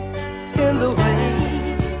in the way.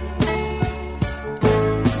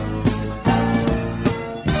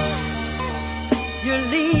 You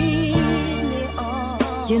lead me on.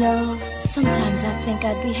 You know, sometimes I think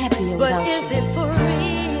I'd be happier But without is you. it for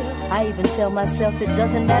real? I even tell myself it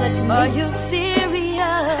doesn't matter to me. Are you serious?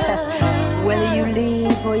 Whether you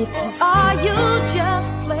leave or if you stay. Are you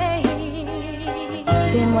just playing?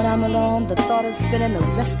 Then when I'm alone, the thought of spending the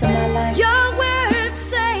rest of my life, Your words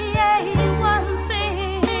say one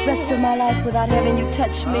thing. rest of my life without having you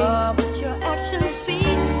touch me, But your action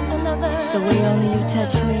speaks another. the way only you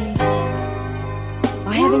touch me,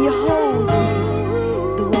 or having you hold me,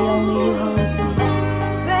 the way only you hold me,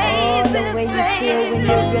 Baby, the way you feel when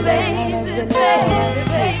you really wanna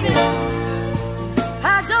baby. I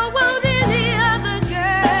don't want any other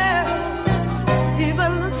girl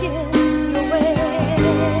even looking your way.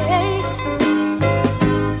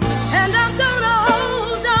 And I'm gonna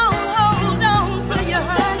hold on to you,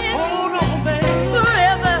 honey. Hold on, baby.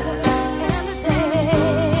 Forever and a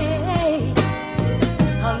day.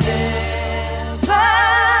 I'll never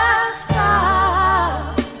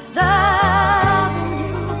stop loving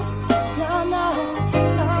you. No, no,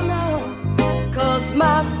 no, no. 'Cause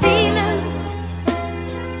my feelings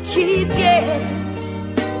keep getting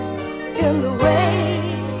in the way.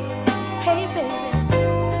 Hey, baby,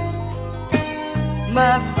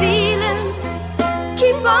 my feelings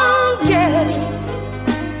keep on getting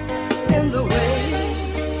in the way.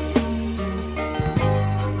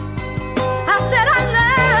 I said I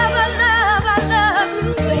love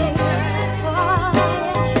you, baby. Oh,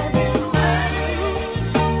 yes, I do.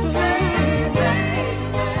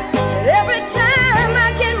 And every time I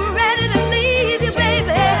get ready to leave you,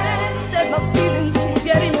 baby, I said my feelings keep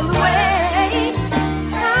getting in the way.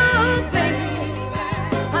 Oh, baby,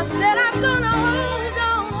 I said I'm gonna hold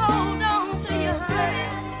on to you, honey.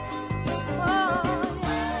 Oh,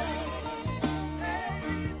 yeah.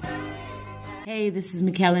 Hey, this is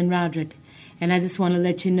McKellen Roderick, and I just want to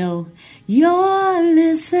let you know you're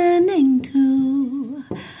listening to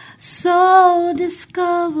Soul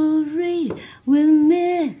Discovery with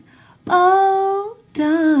Mick O'Donnell.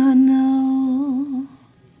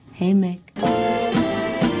 Hey, Mick.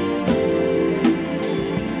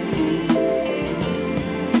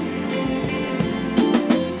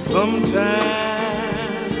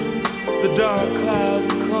 Sometimes the dark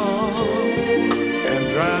clouds come and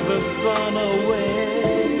drive the sun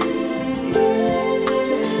away.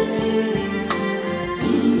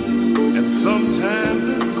 And sometimes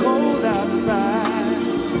it's cold outside,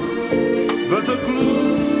 but the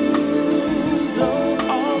gloom don't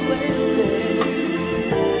always stay.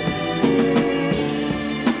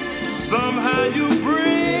 Somehow you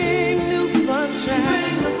bring new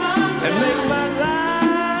sunshine and make my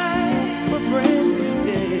life a brand new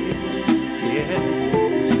day. Yeah.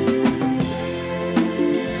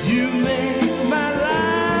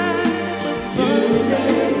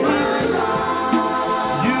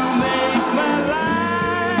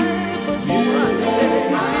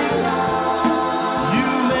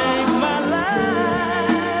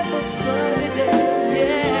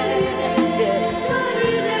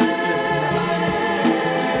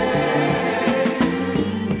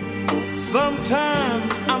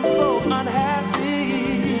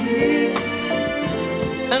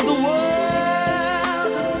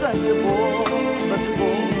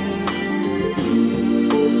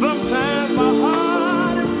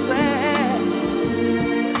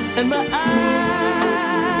 and my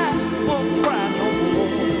eyes won't cry no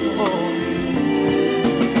more.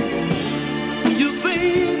 You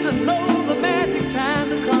seem to know the magic time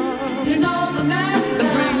to come. You know the magic time.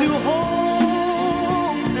 And bring you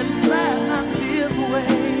home and fly my fears away.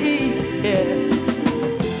 Yeah.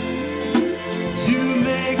 You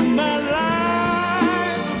make my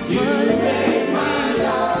life a sunny day.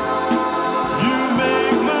 You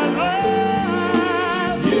make my life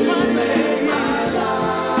a sunny day.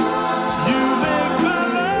 You make my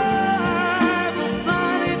life a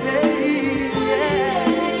sunny day.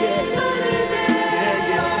 Yeah, sunny day.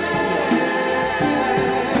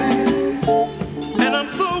 And I'm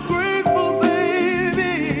so grateful,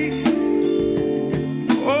 baby.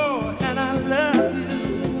 Oh, and I love you.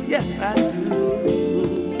 Yes, I do.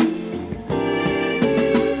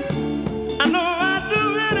 I know I'd do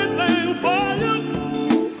anything for you.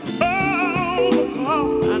 Oh,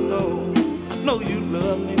 because I know you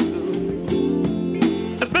love me too.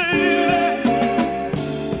 And baby,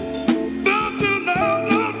 don't you know?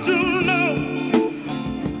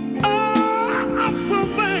 Oh, I'm so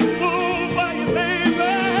thankful for you,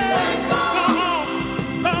 baby.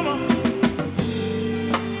 Come on.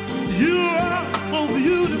 You are so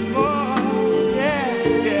beautiful, yeah,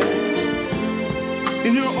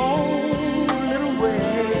 in your own little way.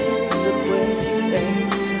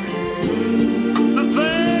 The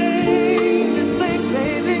things you think,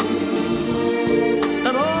 baby,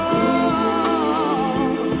 and all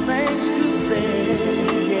the things you say,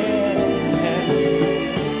 yeah.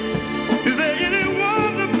 Is there any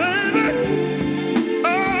wonder, baby? Oh,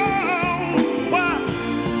 why?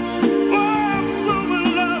 I'm so in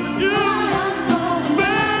love with you,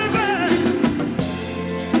 baby.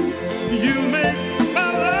 You make my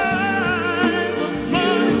life a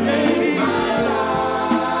sunny day.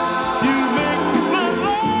 You make my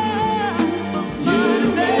life a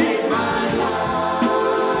sunny day.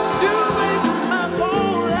 You make my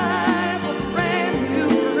whole life a brand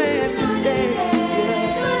new day.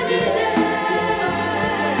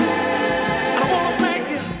 I wanna thank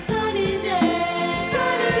you. Sunny day.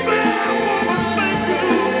 I wanna thank you,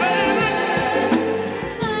 baby.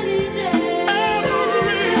 Sunny day.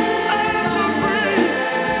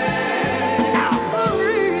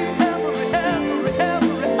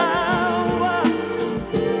 Every hour.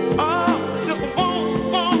 Oh, just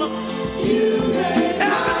wanna you make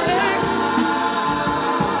everything.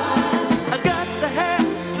 I got to have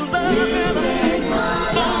to love you. Make my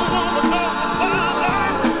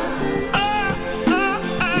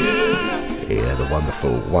Yeah, the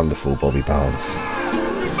wonderful Bobby Barnes.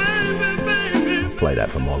 Play that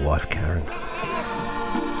for my wife Karen,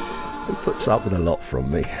 who puts up with a lot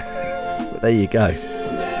from me. But there you go.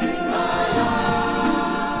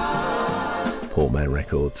 Poor Man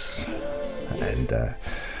Records, and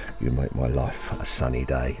You Make My Life a Sunny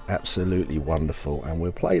Day. Absolutely wonderful, and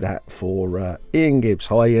we'll play that for Ian Gibbs.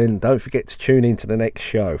 Hi Ian, don't forget to tune in to the next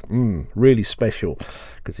show. Really special,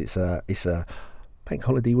 because it's a bank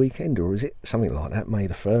holiday weekend, or is it something like that, May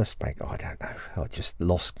the 1st? I don't know, I just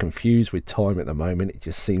confused with time at the moment. It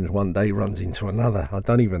just seems one day runs into another. I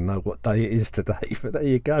don't even know what day it is today, but there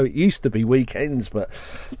you go. It used to be weekends, but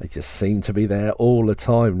they just seem to be there all the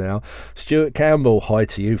time now. Stuart Campbell, hi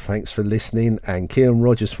to you, thanks for listening. And Kieran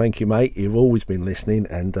Rogers, thank you mate, you've always been listening,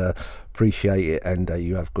 and appreciate it, and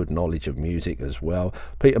you have good knowledge of music as well.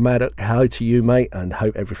 Peter Maddock, hi to you mate, and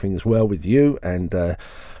hope everything's well with you, and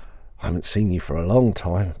I haven't seen you for a long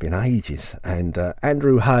time, been ages. And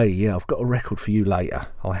Andrew Hay, yeah, I've got a record for you later.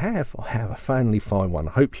 I have a finally fine one.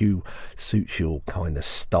 I hope you suits your kind of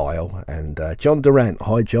style. And John Durant,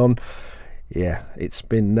 hi John. Yeah, it's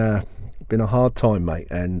been a hard time, mate,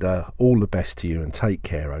 and all the best to you, and take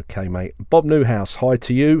care, okay, mate. Bob Newhouse, hi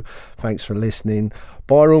to you, thanks for listening.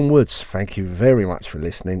 Byron Woods, thank you very much for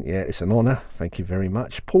listening. Yeah, it's an honour, thank you very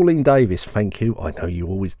much. Pauline Davis, thank you. I know you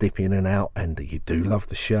always dip in and out, and you do love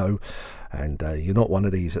the show, and you're not one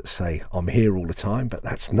of these that say I'm here all the time, but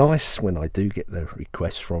that's nice when I do get the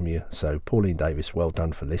requests from you. So Pauline Davis, well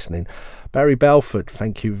done for listening. Barry Balford,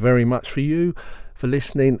 thank you very much for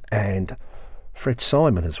listening. And Fred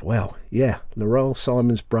Simon as well. Yeah, Laurel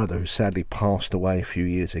Simon's brother, who sadly passed away a few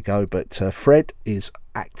years ago, but Fred is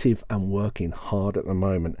active and working hard at the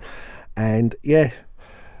moment. And yeah,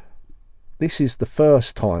 this is the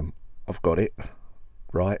first time I've got it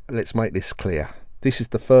right. Let's make this clear. This is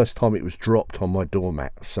the first time it was dropped on my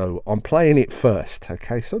doormat, so I'm playing it first,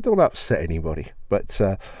 okay? So don't upset anybody. But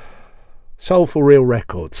Soulful Real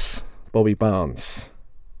Records, Bobby Barnes,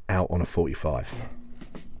 out on a 45.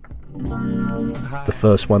 The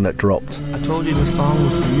first one that dropped. I told you the song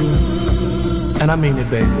was for you, and I mean it,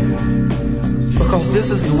 baby. Because this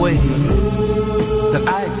is the way that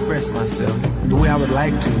I express myself, the way I would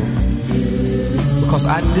like to. Because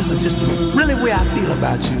this is just really the way I feel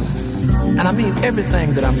about you. And I mean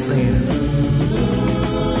everything that I'm saying.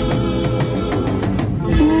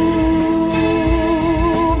 Ooh,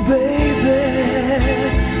 baby,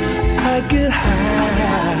 I get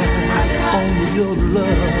high on your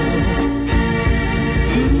love.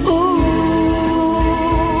 Ooh,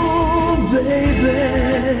 baby,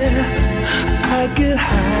 I get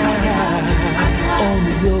high on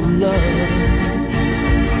your love.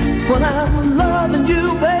 When I'm loving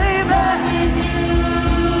you, baby,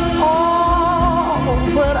 oh,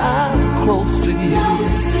 but I'm close to you.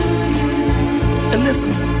 And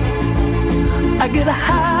listen, I get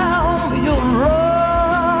high on your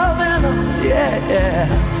loving, yeah,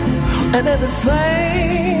 and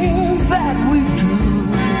everything that we do.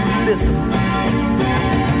 Listen,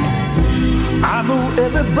 I know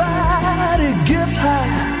everybody gets high.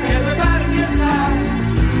 Everybody gets high.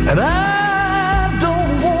 And I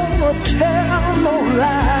don't wanna tell no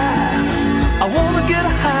lie. I wanna get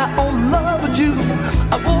high on love with you.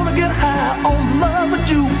 I wanna get high on love with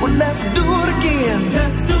you. Well, let's do it again.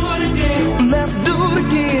 Let's do it again. Let's do it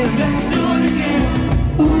again. Let's do it again.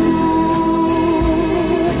 Ooh,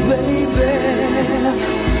 baby,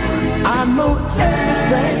 I know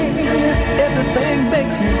everything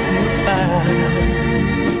makes me feel fine.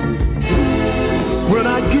 When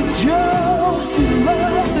I get your sweet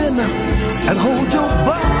loving and hold your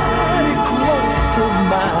body close to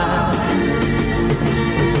mine,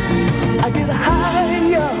 I get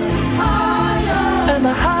higher, higher and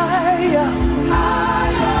higher,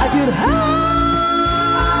 higher. I get higher,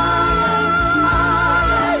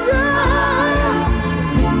 higher.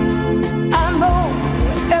 I know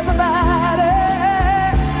everybody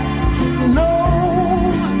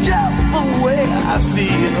knows just the way I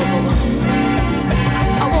feel.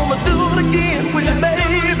 I wanna do it again with you,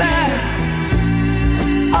 baby.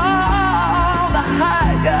 Oh, the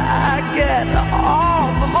higher I get, oh,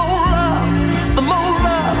 the more love, the more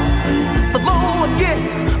love, the more I get,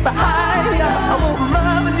 the higher I want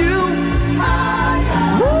loving you.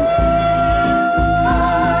 Woo!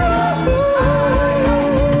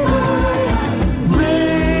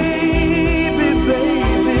 Baby,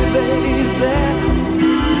 baby, baby,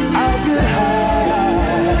 I get high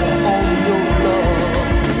on your love.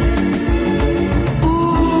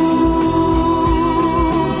 Ooh,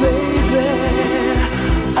 baby,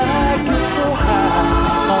 I get so high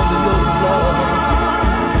on your love.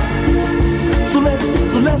 So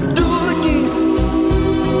let's do it again.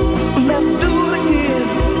 Let's do it again.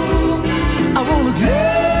 I wanna get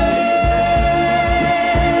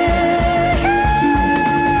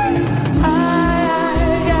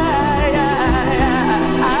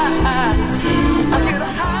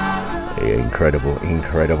Incredible,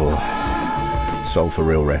 incredible. Soul for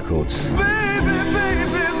Real Records.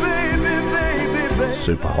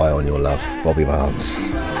 Super High on Your Love, Bobby Barnes.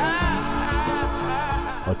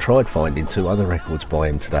 I tried finding 2 other records by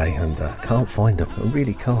him today and can't find them. I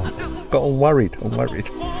really can't. But I'm worried.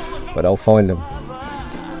 But I'll find them.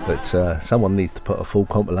 But someone needs to put a full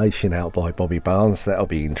compilation out by Bobby Barnes. That'll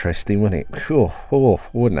be interesting, wouldn't it?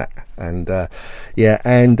 Wouldn't it? And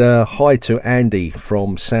hi to Andy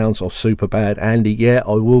from Sounds of Superbad. Andy, yeah,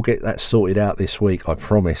 I will get that sorted out this week, I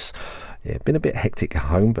promise. Yeah, been a bit hectic at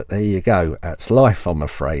home, but there you go. That's life, I'm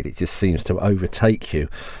afraid. It just seems to overtake you.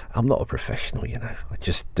 I'm not a professional, you know. I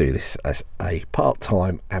just do this as a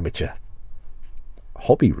part-time amateur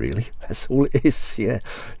hobby, really. That's all it is. Yeah,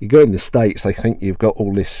 you go in the States, they think you've got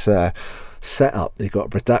all this set up. You've got a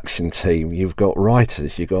production team, you've got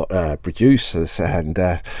writers, you've got producers, and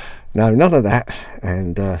no, none of that,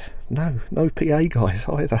 and no PA guys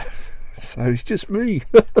either. So it's just me.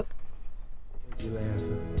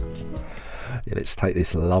 Yeah, let's take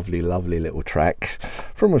this lovely little track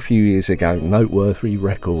from a few years ago, Noteworthy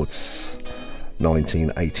Records,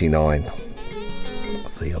 1989.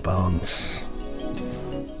 Thea Barnes,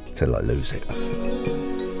 Till I Lose It.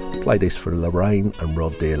 Play this for Lorraine and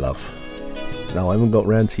Rod Dearlove. No, I haven't got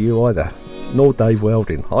round to you either, nor Dave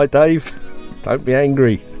Welding. Hi Dave, don't be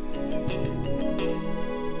angry.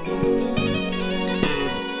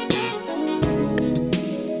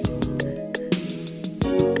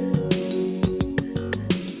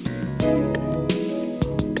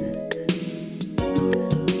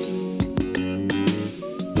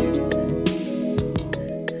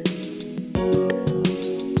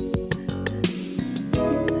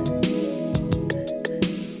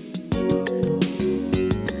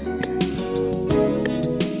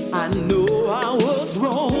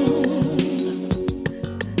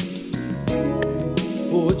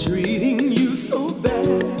 For treating you so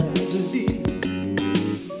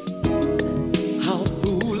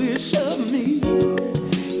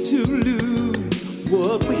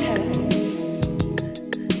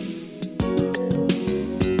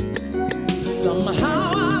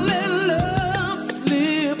Somehow I let love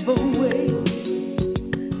slip away.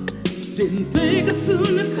 Didn't think it soon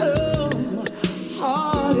to come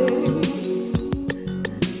heartaches.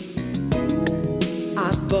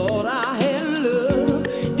 I thought I had love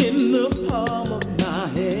in the palm of my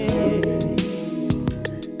hand,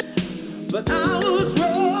 but I was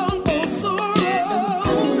wrong, oh so wrong.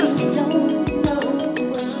 Sometimes you don't know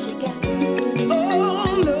what you got. Oh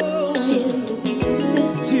no,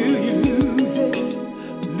 till you lose it,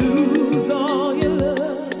 lose all your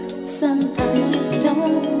love. Sometimes you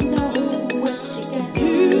don't know what you got. You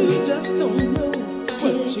just don't know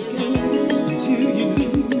what you got till you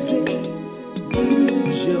lose it,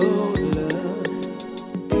 lose your love.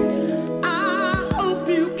 I hope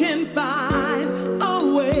you can find a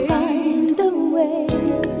way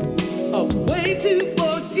to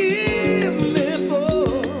forgive me,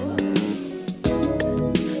 boy.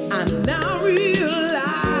 I now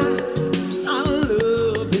realize how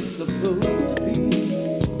love is supposed to be.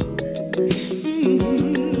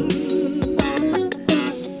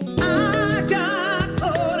 I got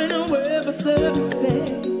caught in a web of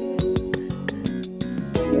circumstance,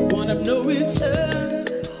 one of no return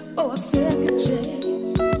or a second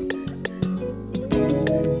chance.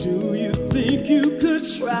 Do you think you could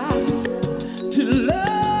try to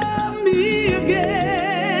love me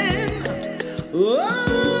again? Oh,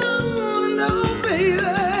 no, baby.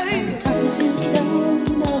 Sometimes you don't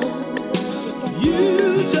know what you got. You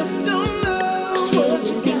just don't know what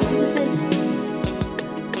you got.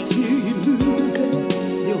 Till you lose it,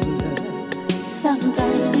 your love.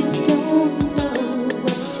 Sometimes you don't know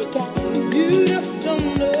what you got. You just don't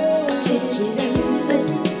know till you lose it,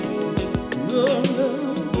 your love.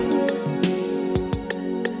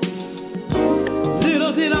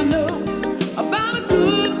 Little did I know about a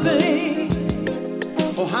good thing,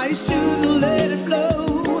 or how you shouldn't let it blow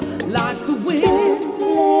like the wind. Don't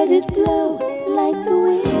let it blow like the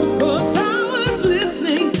wind. 'Cause I was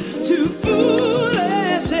listening to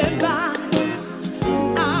foolish advice.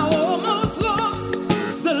 I almost lost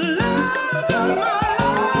the love of my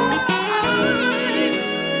life.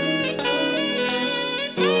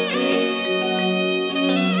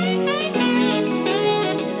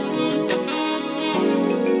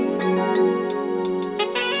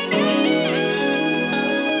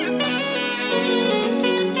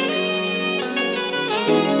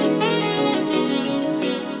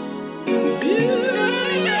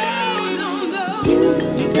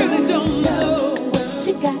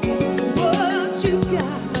 You got what you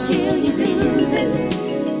got till you lose it.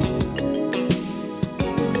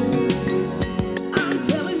 I'm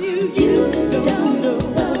telling you, you don't know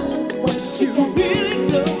what you got. Really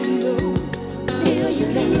don't know till you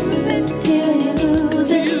lose it. Till you lose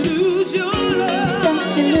it. Till you lose your love.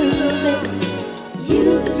 Don't you lose it. You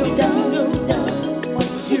don't know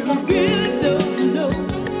what you got. Really don't know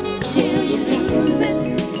till you lose it.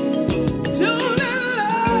 Don't let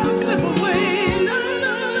love slip away.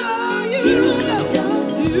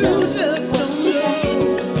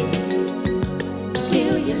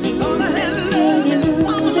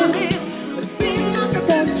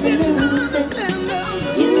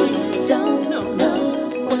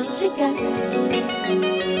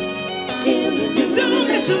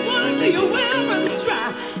 You want till your weapons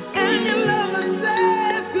try, and your lover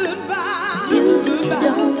says goodbye. You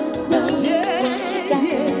don't know what you got.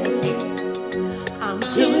 I'm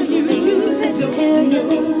telling you, lose it till you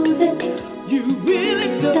lose it. You really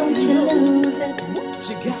don't you lose it. What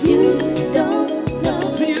you got? You don't know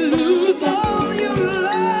till you lose all your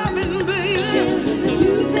loving, baby. Till you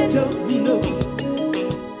lose it, don't know.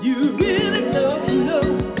 You really don't know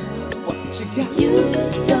what you got. You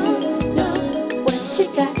don't know what you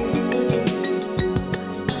got.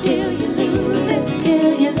 Till you lose it,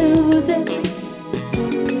 till you lose it.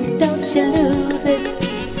 Don't you lose it.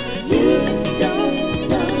 You don't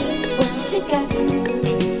know what you got.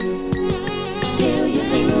 Till you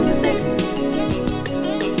lose it.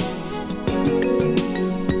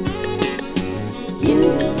 You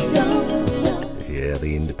don't know. Yeah,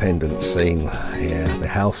 the independent scene, yeah, the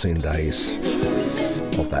housing days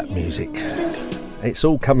of that music. It's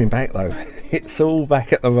all coming back though. It's all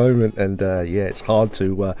back at the moment, and yeah, it's hard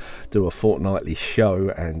to do a fortnightly show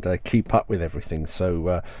and keep up with everything.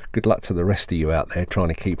 So good luck to the rest of you out there trying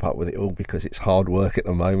to keep up with it all, because it's hard work at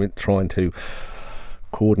the moment trying to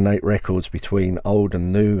coordinate records between old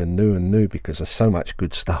and new and new and new, because there's so much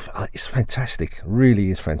good stuff. It's fantastic,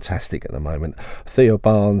 really is fantastic at the moment. Theo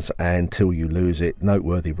Barnes and Till You Lose It,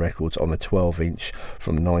 noteworthy records on a 12-inch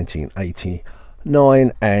from 1980.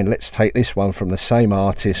 9, and let's take this one from the same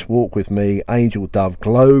artist, Walk With Me, Angel Dove,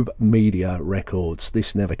 Globe Media Records.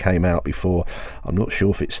 This never came out before. I'm not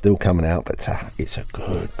sure if it's still coming out, but it's a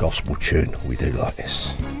good gospel tune. We do like this.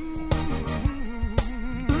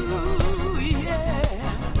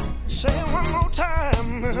 Say it one more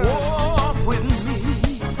time. Walk with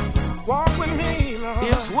me, Lord.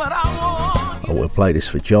 It's what I want. I will play this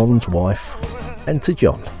for John's wife and to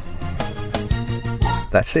John.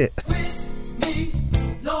 That's it.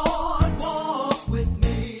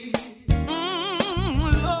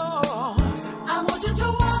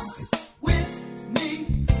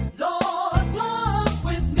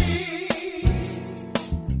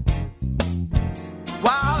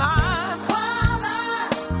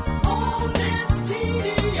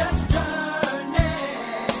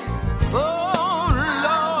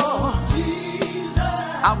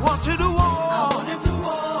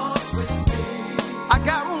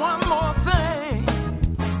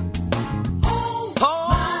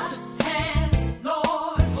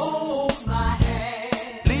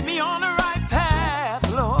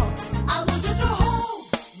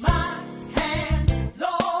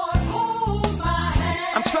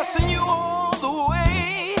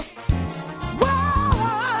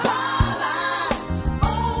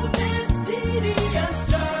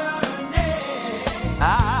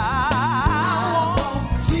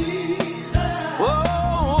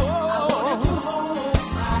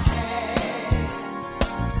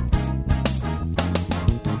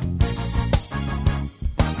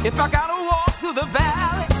 If I gotta walk through the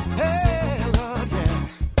valley, hey, Lord, yeah.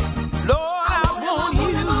 Lord, I want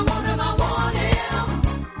you.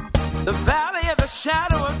 The valley of the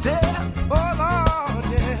shadow of death, oh, Lord,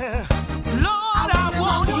 yeah. Lord, I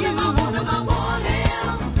want you.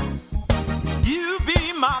 You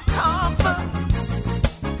be my comfort,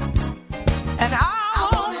 and I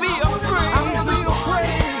won't be afraid. I won't be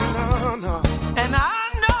afraid, no. And I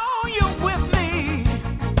know you're with me.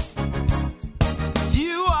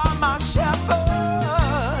 You are my shepherd.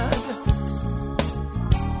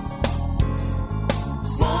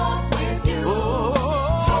 Walk with you.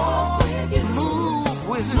 Talk with you. Move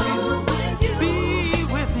with you. Be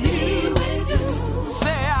with you.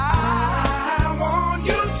 Say, I want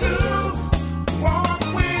you to walk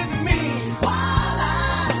with me while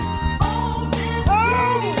I'm on this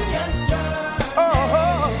glorious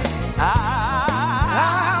journey.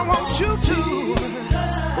 I want you to.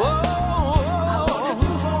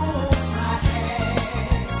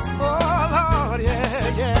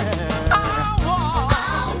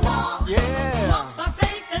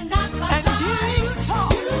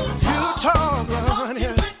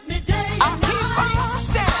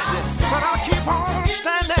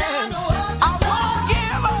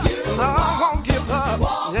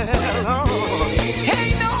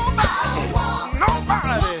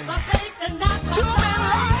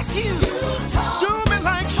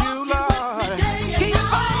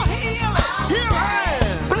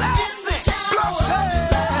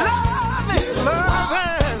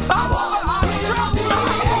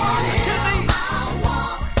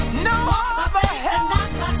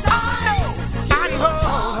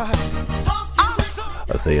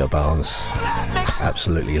 Theo Barnes,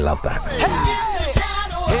 absolutely love that.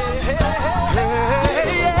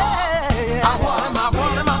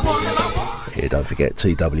 Here, don't forget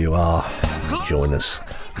TWR, join us,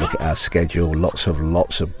 look at our schedule, lots of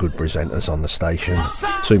good presenters on the station,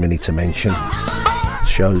 too many to mention.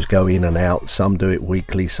 Shows go in and out, some do it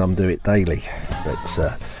weekly, some do it daily,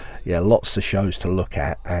 but yeah, lots of shows to look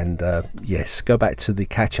at. And yes, go back to the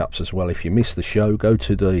catch-ups as well. If you missed the show, go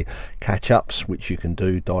to the catch-ups, which you can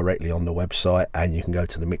do directly on the website, and you can go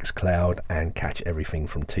to the Mixcloud and catch everything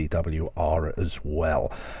from TWR as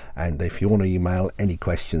well. And if you want to email any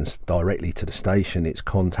questions directly to the station, it's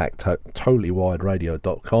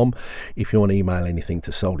contact@totallywiredradio.com. If you want to email anything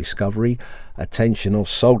to Soul Discovery, attention of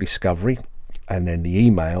Soul Discovery, and then the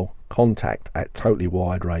email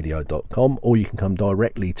contact@totallywiredradio.com, or you can come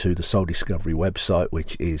directly to the Soul Discovery website,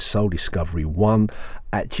 which is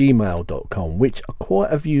souldiscovery1@gmail.com, which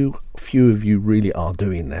quite a few of you really are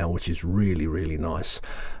doing now, which is really, really nice.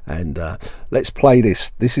 And let's play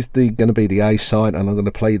this. This is going to be the A side, and I'm going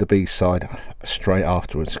to play the B side straight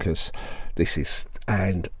afterwards, because this is,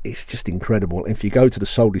 and it's just incredible. If you go to the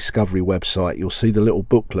Soul Discovery website, you'll see the little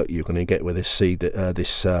booklet you're going to get with this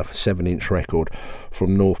 7-inch record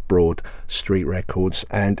from North Broad Street Records,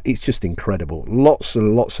 and it's just incredible. Lots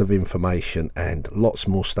and lots of information, and lots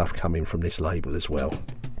more stuff coming from this label as well.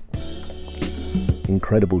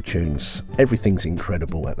 Incredible tunes. Everything's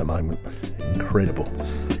incredible at the moment. Incredible.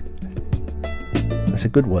 That's a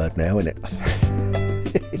good word now, isn't it?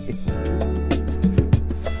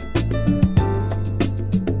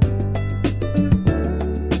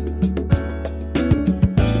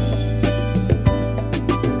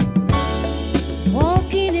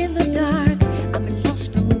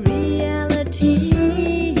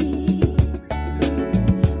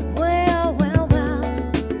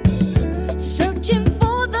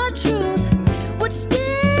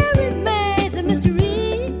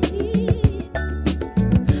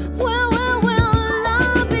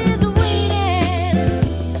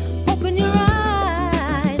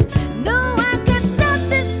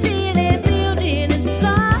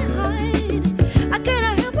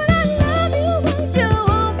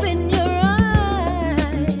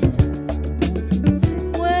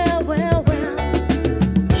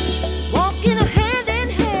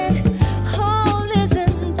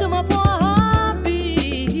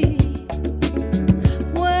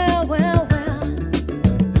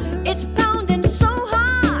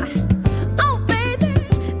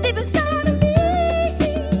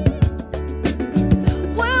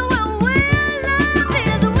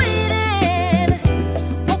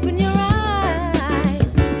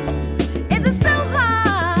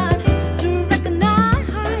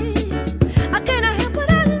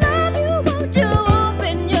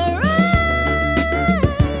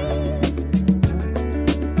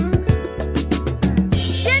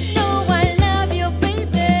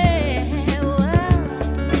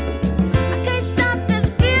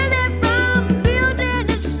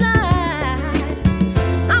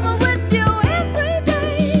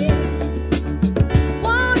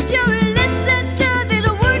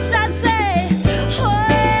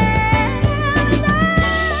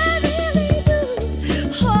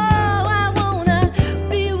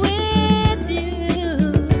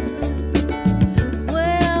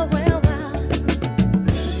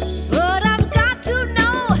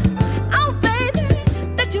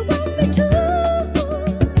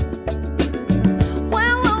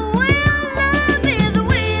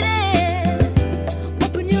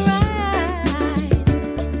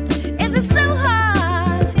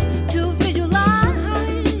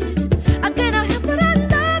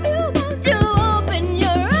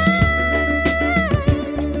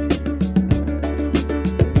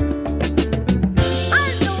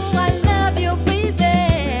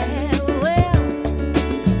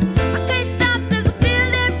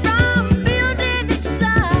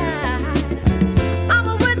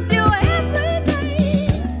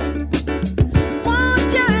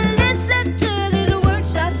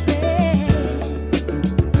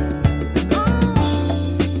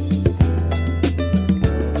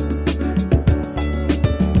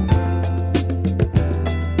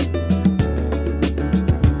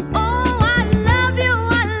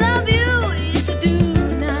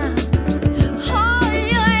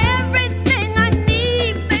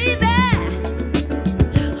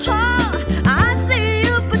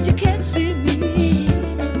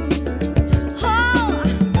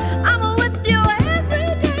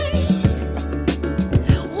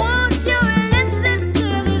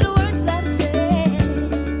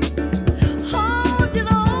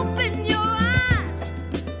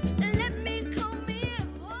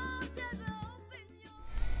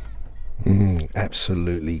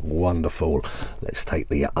 absolutely wonderful. Let's take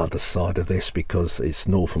the other side of this because it's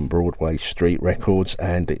Northern Broadway Street Records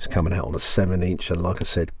and it's coming out on a 7-inch, and like I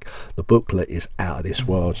said, the booklet is out of this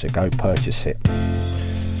world, so go purchase it.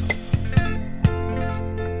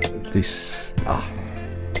 This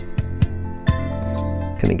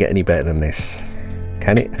can it get any better than this?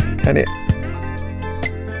 Can it? Can it?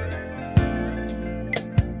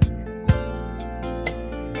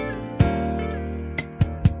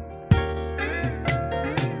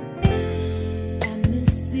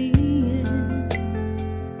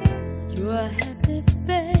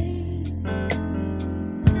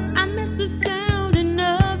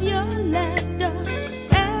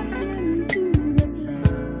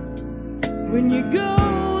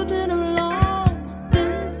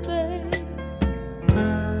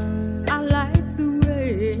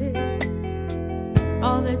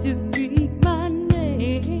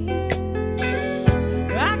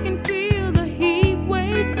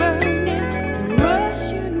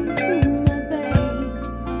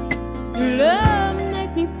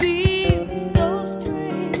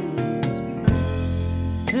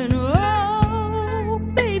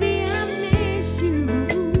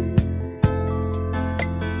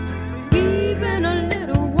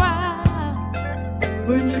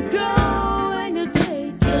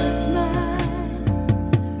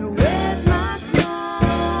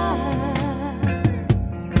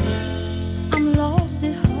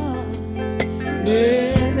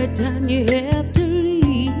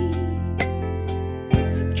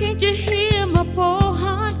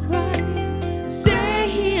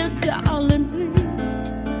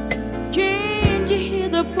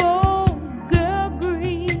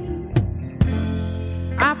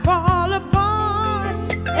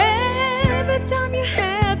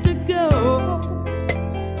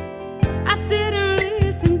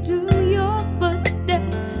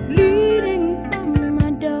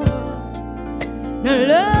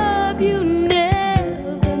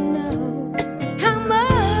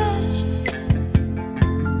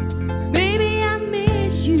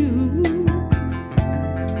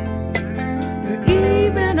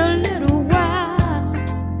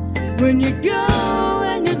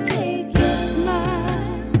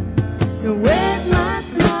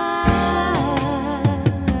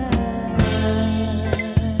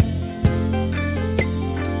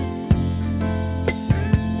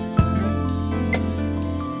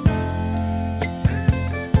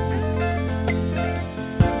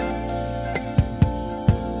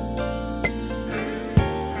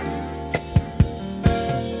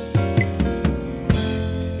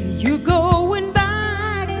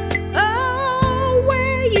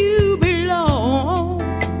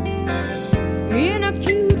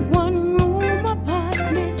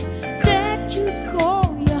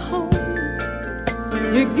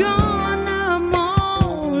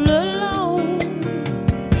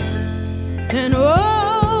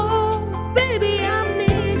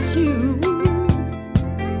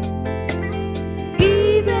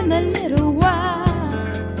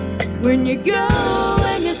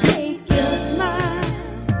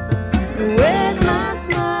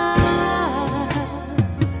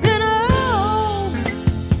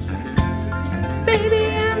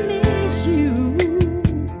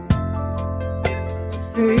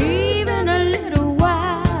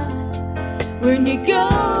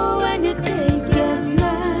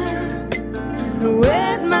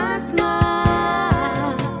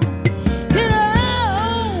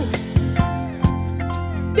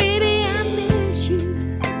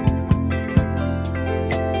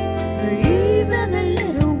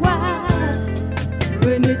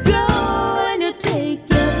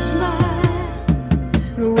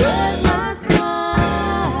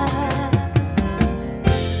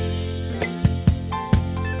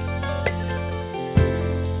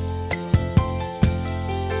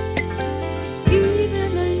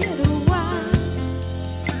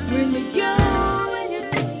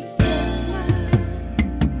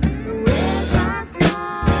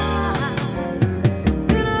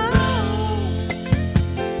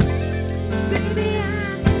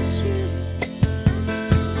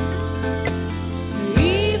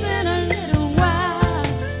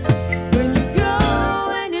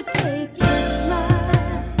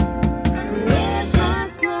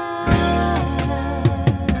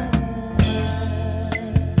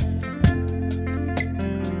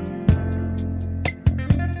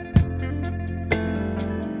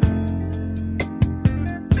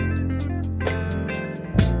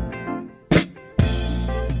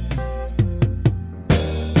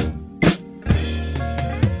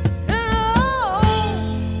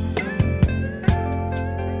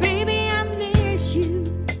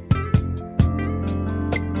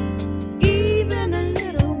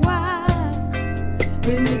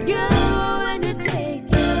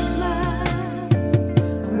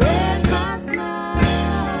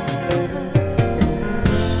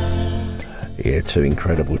 Yeah, two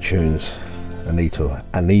incredible tunes. Anita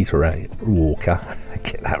Walker,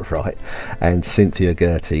 get that right, and Cynthia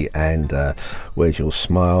Gertie, and Where's Your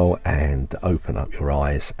Smile, and Open Up Your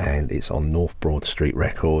Eyes, and it's on North Broad Street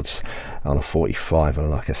Records on a 45.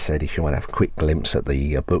 And like I said, if you want to have a quick glimpse at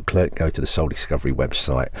the booklet, go to the Soul Discovery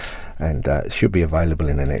website, and it should be available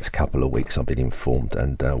in the next couple of weeks, I've been informed.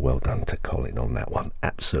 And well done to Colin on that one,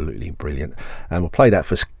 absolutely brilliant. And we'll play that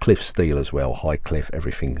for Cliff Steele as well. Hi Cliff,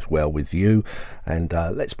 everything's well with you. And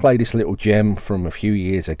let's play this little gem from a few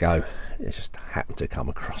years ago. I just happened to come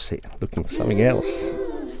across it looking for something else.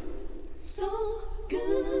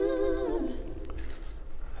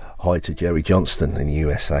 Hi to Jerry Johnston in the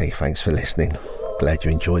USA, thanks for listening, glad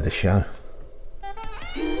you enjoyed the show.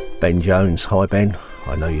 Ben Jones, hi Ben,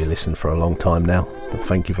 I know you listened for a long time now, but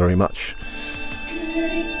thank you very much.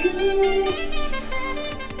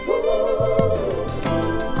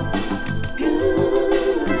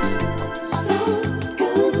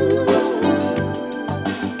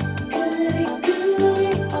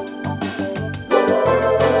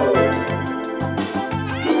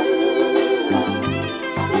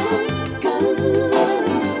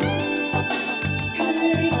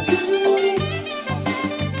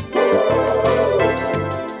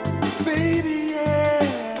 Baby, yeah,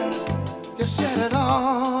 you said it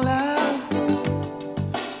all out.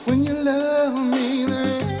 When you love me, there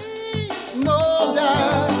ain't no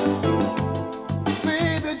doubt.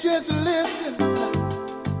 Baby, just listen,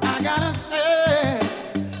 I gotta say,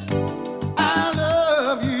 I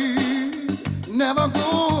love you, never go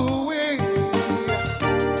away.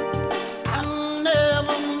 I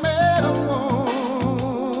never met a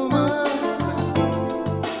woman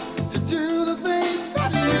to do the things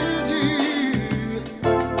that you do.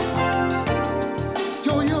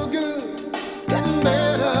 Joe, you're good, getting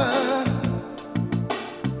better.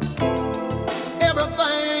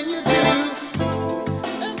 Everything you do,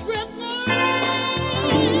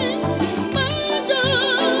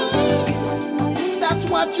 that's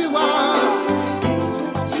what you are.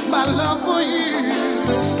 My love for you,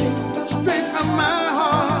 straight from my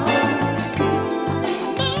heart.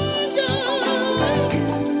 My God,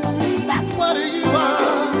 that's what you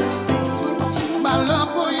are. My love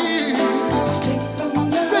for you,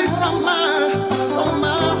 straight from my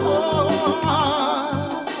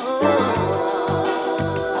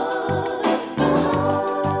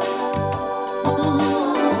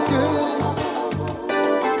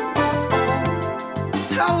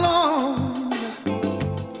How long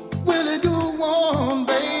will it go on,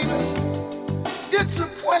 baby? It's a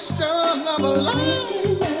question of a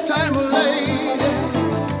lifetime, lady.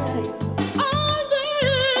 All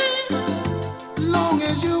day, long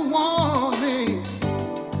as you want me,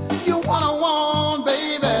 you what I want,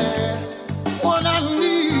 baby, what I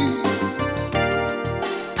need.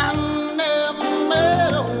 I never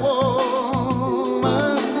met a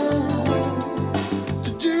woman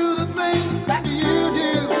to do the things that you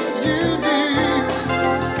do.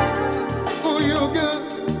 Oh, you're good,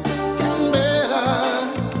 getting better.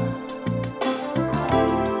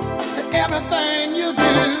 Everything you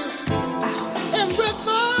do, everything,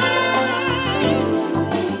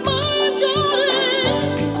 my God,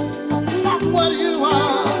 that's what you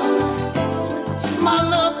are. My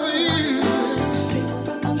love for you,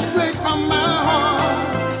 straight from my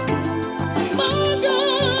heart. My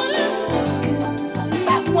God,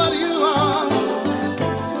 that's what you are.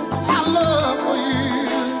 My love for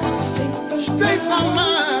you, straight from my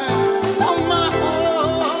heart,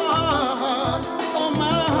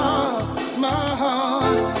 my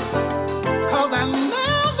heart.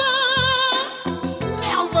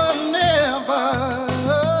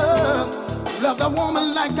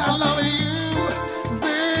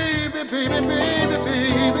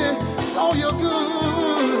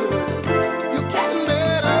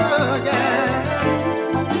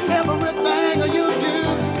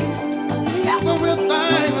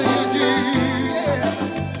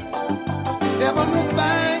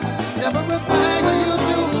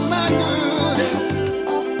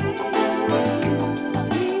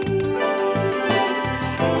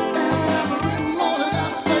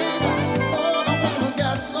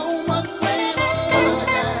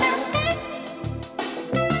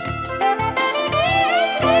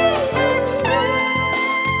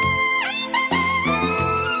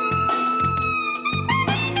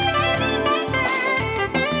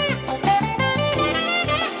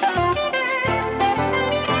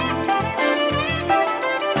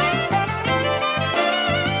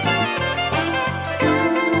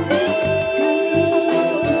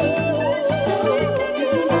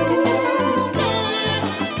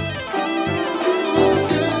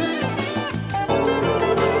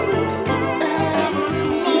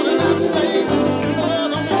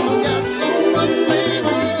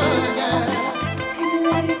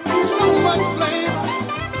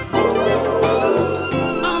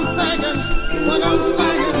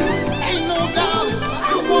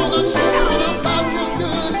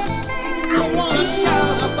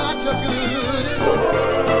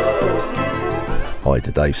 Hi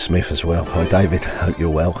to Dave Smith as well. Hi David, hope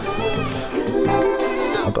you're well.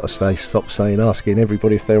 I've got to stop asking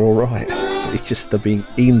everybody if they're alright. It's just a big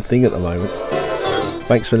in thing at the moment.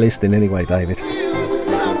 Thanks for listening anyway, David.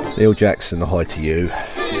 Neil Jackson, hi to you.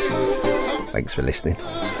 Thanks for listening.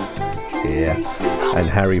 Yeah. And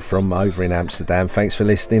Harry from over in Amsterdam, thanks for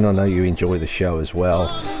listening. I know you enjoy the show as well.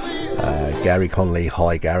 Gary Conley,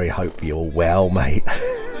 hi Gary, hope you're well, mate.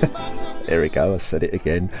 There we go, I said it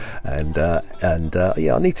again. And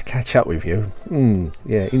yeah, I need to catch up with you.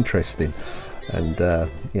 Yeah, interesting. And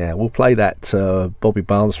yeah, we'll play that Bobby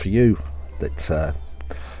Barnes for you that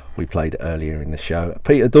we played earlier in the show.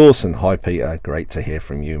 Peter Dawson, hi Peter, great to hear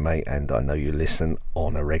from you, mate, and I know you listen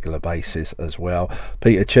on a regular basis as well.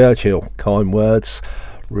 Peter Churchill, kind words,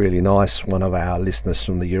 really nice, one of our listeners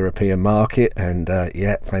from the European market, and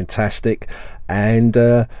yeah, fantastic. And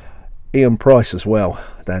Ian Price as well,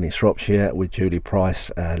 down in Shropshire with Julie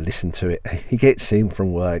Price. Listen to it, he gets in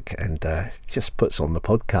from work and just puts on the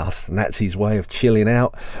podcast, and that's his way of chilling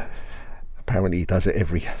out. Apparently he does it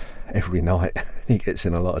every night. He gets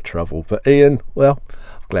in a lot of trouble. But Ian, well,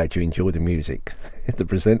 I'm glad you enjoy the music. The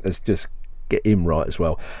presenters just get him right as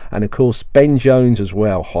well. And of course Ben Jones as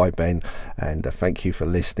well, hi Ben, and thank you for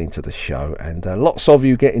listening to the show. And lots of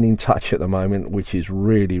you getting in touch at the moment, which is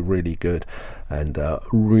really good, and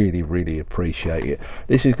really appreciate it.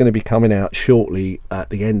 This is going to be coming out shortly at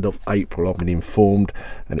the end of April, I've been informed,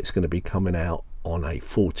 and it's going to be coming out on a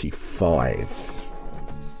 45.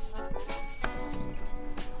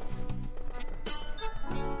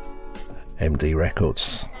 MD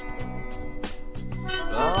Records.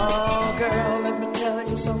 Oh, girl, let me tell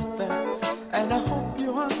you something, and I hope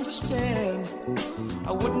you understand.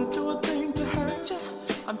 I wouldn't do a thing to hurt you.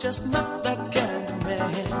 I'm just not that kind of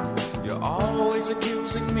man. You're always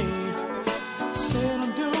accusing me, saying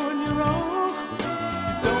I'm doing you wrong.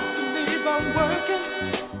 You don't believe I'm working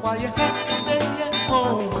while you have to stay at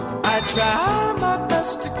home. I try my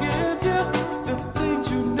best to give you the things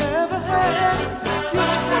you never had. You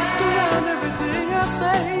twist around everything I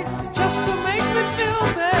say just to make me feel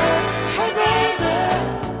bad. Hey baby,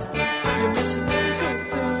 you're missing the good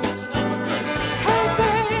things. Hey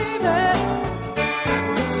baby,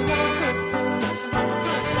 you're missing the good things.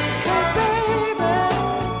 Hey baby,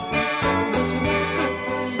 you're missing the good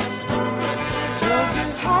things. Tell me,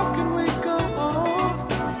 how can we go on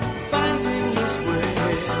finding this way?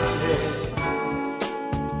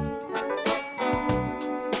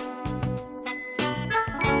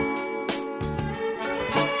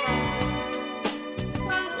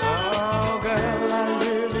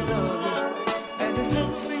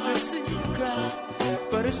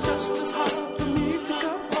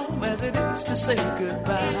 Say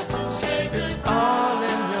goodbye. It's all in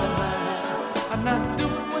your mind. I'm not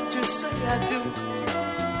doing what you say I do.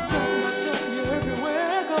 Don't I tell you everywhere I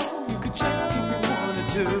go, you could check if you wanted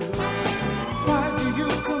to. Why do you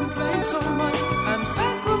complain so much? I'm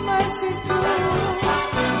sacrificing too.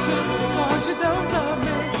 Because you don't love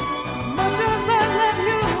me as much as I love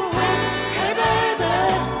you. Hey baby,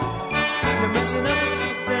 you're messing up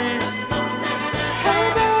everything. Hey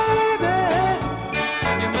baby,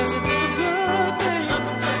 you're messing up.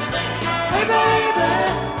 Hey baby,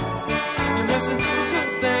 you're missing the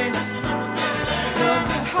good things. Tell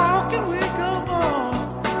me, how can we go on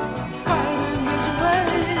fighting this way?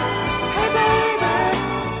 Hey baby,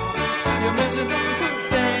 you're missing the good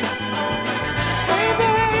things. Hey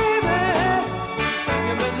baby,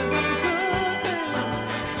 you're missing the good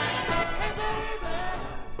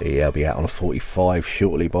things. Yeah, I'll be out on a 45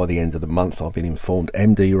 shortly by the end of the month, I've been informed.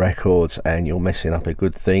 MD Records and You're Messing Up a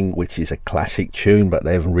Good Thing, which is a classic tune, but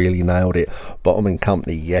they've really nailed it. Bottom &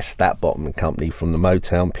 Company, yes, that Bottom & Company from the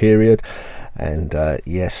Motown period. And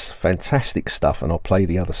yes, fantastic stuff. And I'll play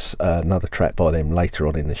the other another track by them later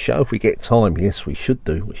on in the show if we get time. Yes, we should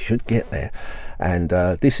do. We should get there. And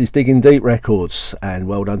this is Digging Deep Records, and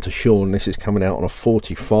well done to Sean. This is coming out on a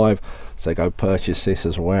 45, so go purchase this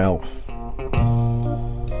as well.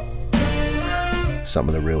 Some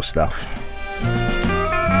of the real stuff.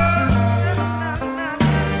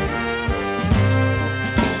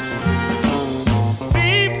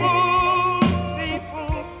 People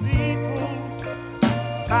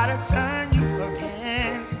try to turn you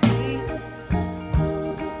against me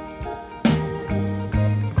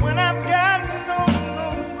when I've got no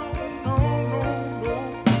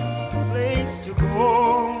place to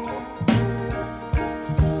go.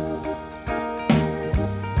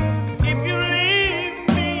 If you leave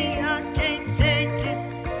me, I can't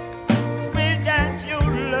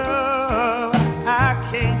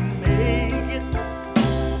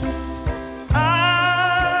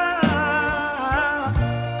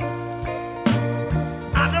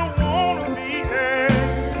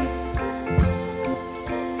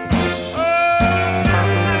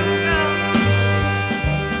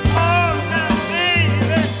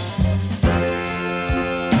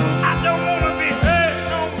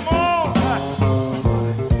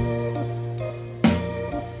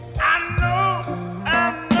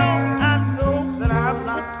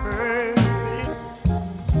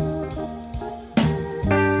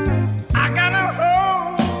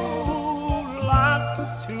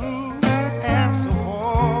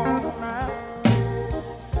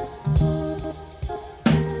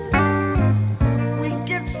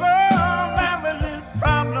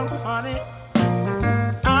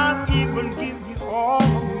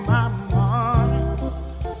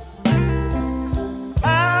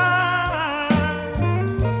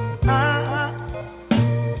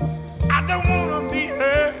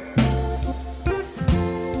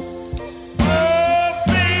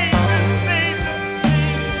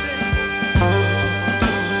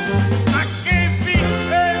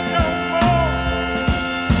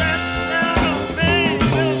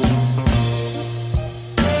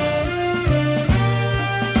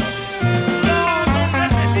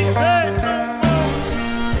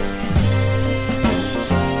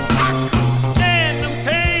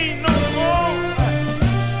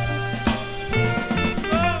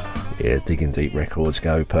Yeah, Digging Deep Records,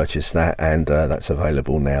 go purchase that, and that's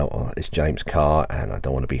available now. It's James Carr and I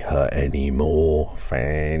Don't Want to Be Hurt Anymore.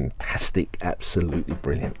 Fantastic, absolutely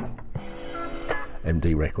brilliant.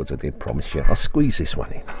 MD Records, I did promise you. I'll squeeze this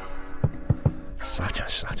one in. Such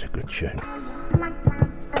a good tune.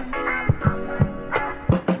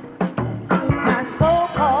 My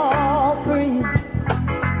so-called friends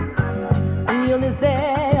feel as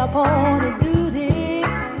they upon a duty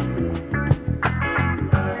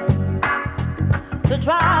to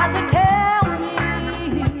try to tell me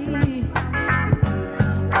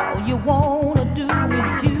all you wanna do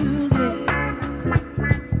is use me.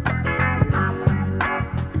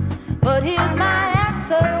 But here's my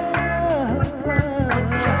answer.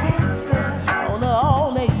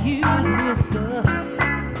 All they use me is stuff.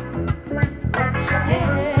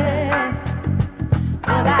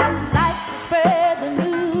 Well, I like to spread the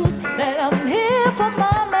news that I'm here for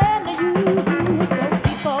my man to use. So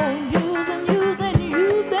keep on using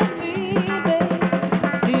me, baby.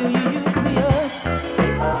 Till you use me up.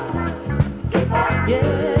 Keep on,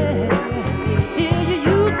 yeah. Till you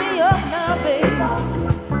use me up now, baby.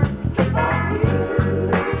 Keep on using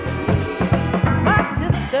me. My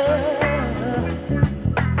sister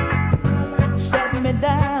sat me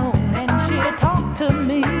down and she talked to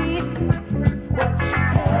me. What she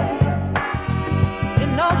said, you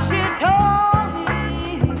know, she told me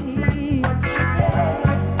what she said,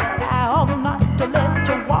 I ought not to let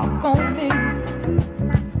you walk on me.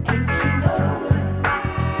 And she knows it.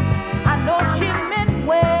 I know she meant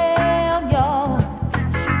well, y'all.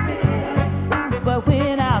 She did. But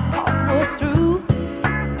when our talk was through,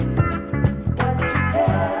 what she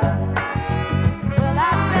said, well, I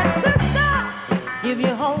said, sister, if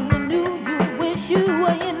you only knew, you wish you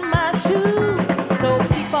were in my shoes. So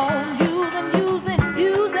keep on using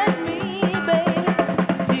me, baby.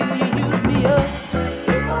 Till you use me up.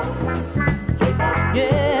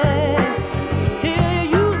 Yeah. Till you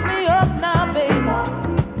use me up now, baby.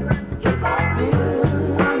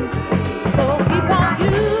 So keep on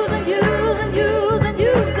using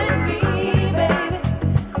me, baby.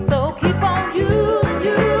 So keep on using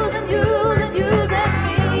me, baby.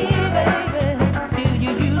 Till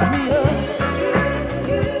you use me up.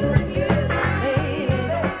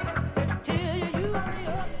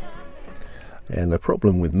 And the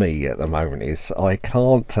problem with me at the moment is I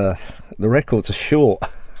can't, the records are short.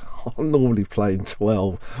 I'm normally playing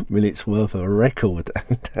 12 minutes worth of a record,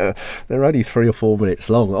 and they're only 3 or 4 minutes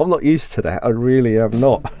long. I'm not used to that, I really am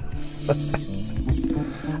not.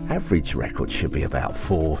 Average record should be about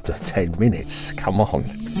 4 to 10 minutes, come on.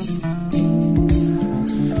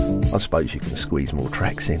 I suppose you can squeeze more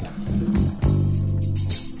tracks in.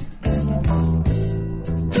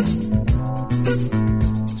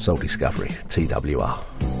 Soul Discovery, TWR.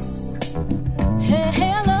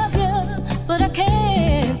 Hey, I love you, but I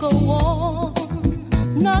can't go on,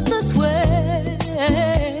 not this way,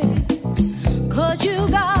 'cause you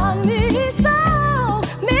got me so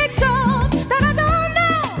mixed up that I don't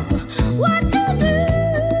know what to do,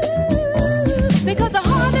 because I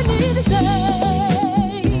hardly need to say,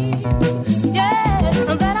 yeah,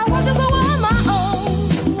 that I want to go on my own,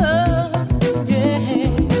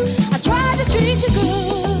 yeah, I tried to treat you good,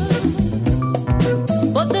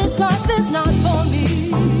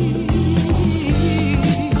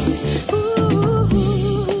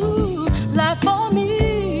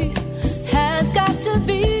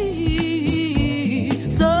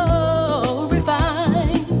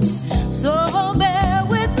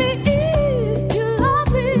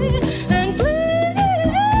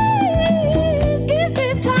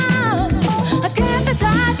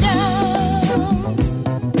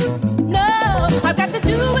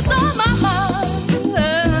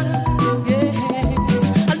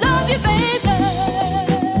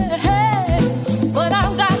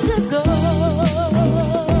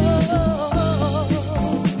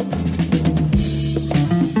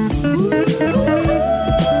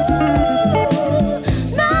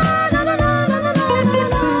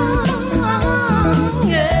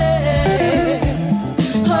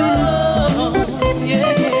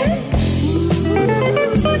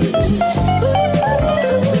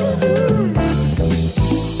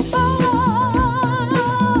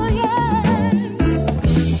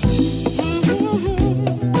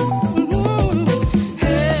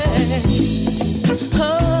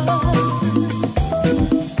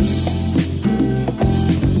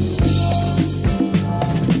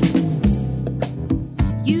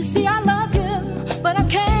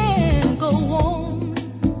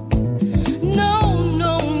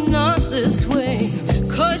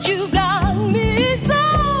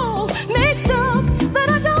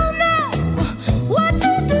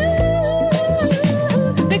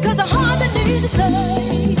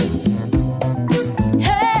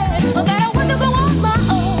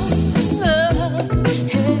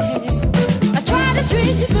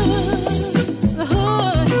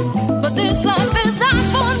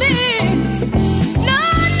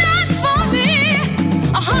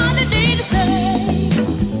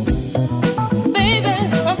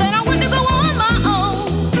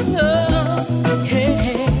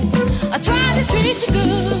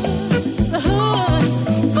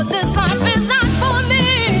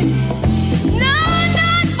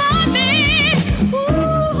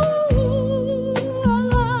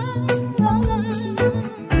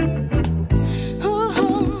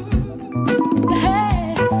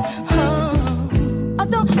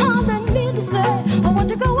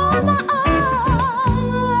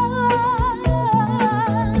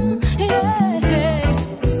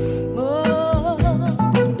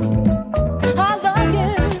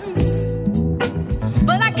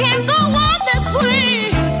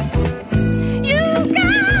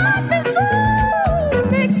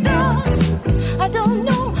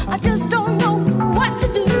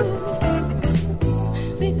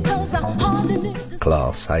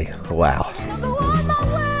 class, hey? Wow.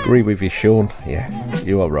 Agree with you, Sean. Yeah,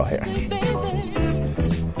 you are right.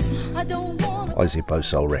 Ozzy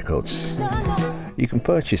Soul Records. You can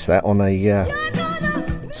purchase that on a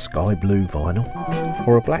sky blue vinyl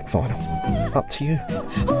or a black vinyl. Up to you.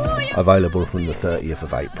 Available from the 30th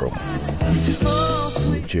of April.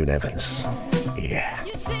 June Evans. Yeah.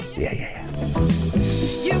 You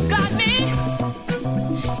got me.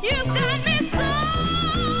 You got me so.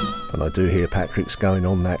 And I do hear Patrick's going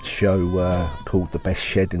on that show called The Best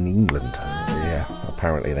Shed in England. Yeah,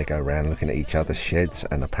 apparently they go around looking at each other's sheds,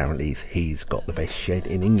 and apparently he's got the best shed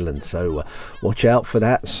in England. So watch out for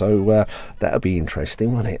that. So that'll be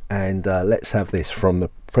interesting, won't it? And let's have this from the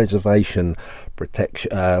Preservation Protection,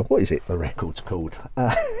 what is it the record's called?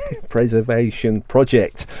 Preservation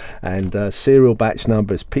Project, and serial batch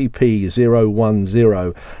numbers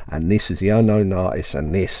PP010, and this is the Unknown Artist,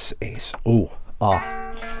 and this is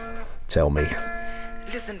Tell Me.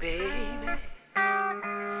 Listen, baby,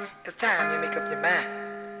 it's time you make up your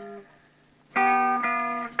mind,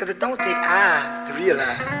 'cause it don't take eyes to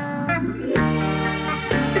realize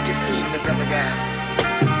that you've seen this other guy.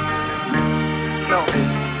 No,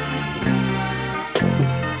 baby.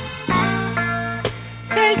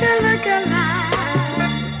 Take a look alive.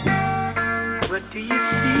 What do you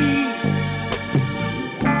see?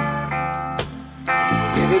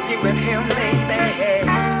 Is it you and him, baby?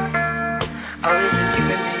 Or is it you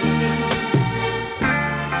and me?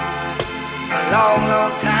 A long,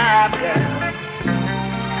 long time, girl.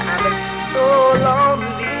 I've been so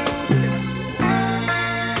lonely.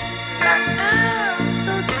 Now I'm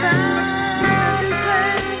so tired of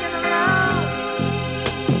hanging around,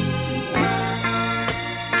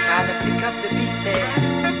 trying to pick up the pieces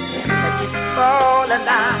that keep falling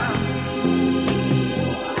down.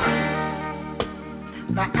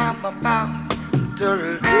 Now I'm about to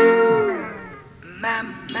lose my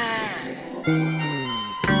mind,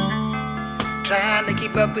 trying to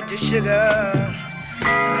keep up with your sugar, and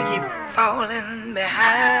I keep falling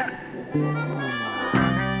behind.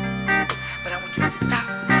 But I want you to stop,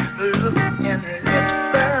 look and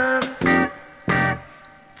listen.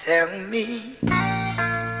 Tell me,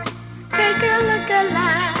 take a look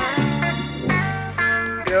alive.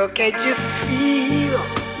 Girl, can't you feel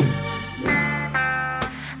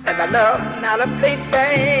that my love not a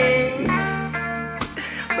plaything,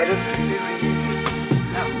 but it's really real?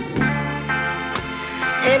 No.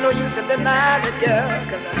 Ain't no use in denying it, girl,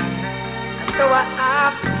 'cause I know how I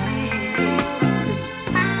feel.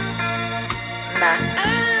 Now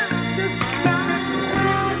I'm just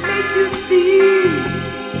trying to make you see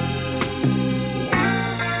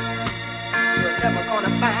you're never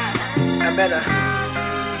gonna find a better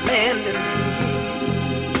man than me,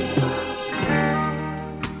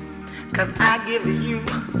 'cause I give you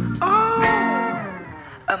all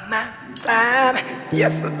of my time,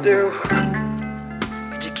 yes I do.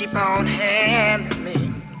 But you keep on handing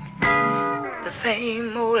me the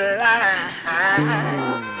same old lie.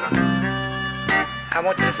 I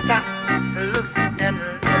want you to stop, look and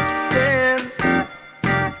listen.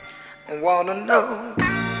 I wanna know,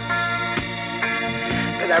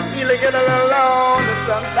 'cause I really get a little lonely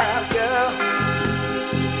sometimes, girl.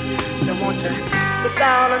 I want you to sit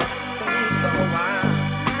down and talk to me for a while,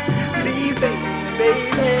 please, baby,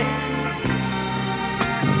 baby.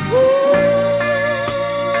 Ooh,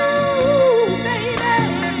 baby,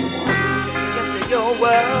 into your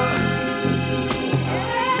world.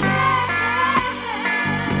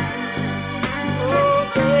 Oh,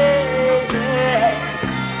 baby,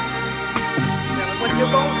 just tell me what you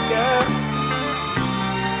want, girl.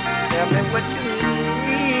 Tell me what you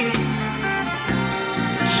need.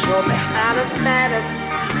 Show me how to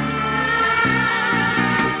satisfy,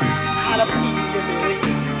 how to please you,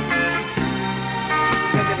 baby.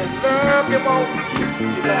 'Cause if it's love you want,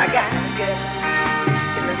 you know I gotta get it.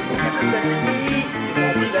 If it's kisses that you need, you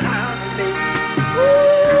won't leave it out of me.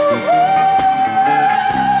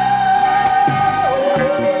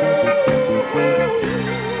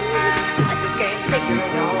 I just can't take it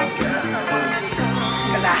alone, girl.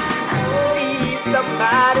 'Cause I need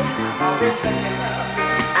somebody. I'm always thinking of.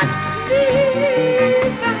 I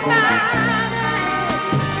need somebody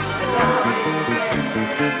to love me,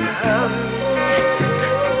 to hug me,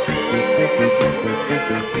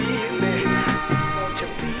 to squeeze me. So won't you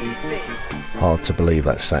please me? Hard to believe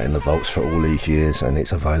that's sat in the vaults for all these years, and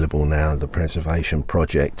it's available now, the Preservation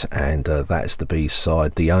Project, and that's the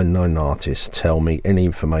B-side, The Unknown Artist, Tell Me. Any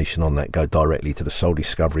information on that, go directly to the Soul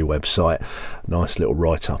Discovery website. Nice little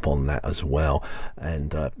write-up on that as well.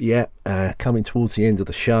 And coming towards the end of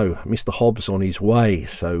the show, Mr. Hobbs on his way,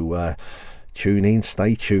 so tune in,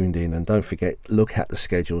 stay tuned in, and don't forget, look at the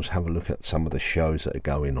schedules, have a look at some of the shows that are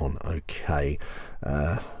going on. Okay,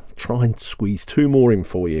 try and squeeze 2 more in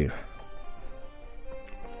for you.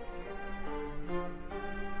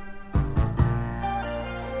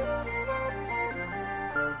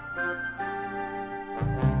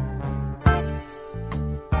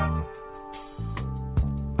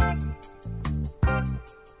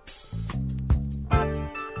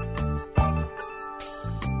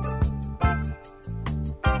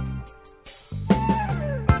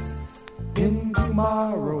 In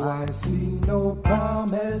tomorrow I see no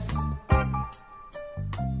promise,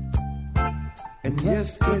 and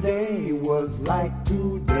yesterday was like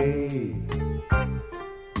today.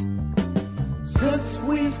 Since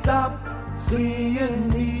we stopped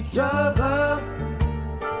seeing each other,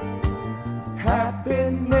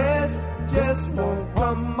 happiness just won't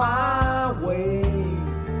come my way.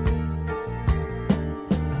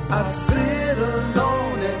 I sit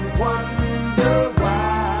alone and wonder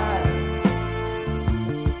why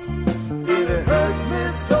it hurt me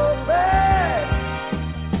so bad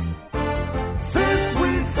since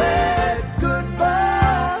we said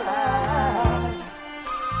goodbye.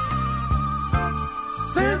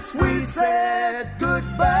 Since we said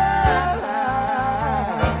goodbye.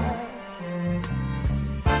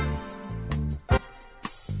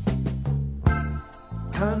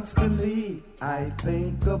 Constantly I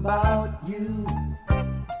think about you.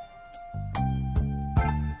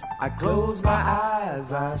 I close my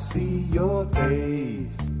eyes, I see your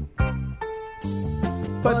face.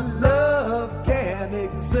 But love can't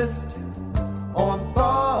exist on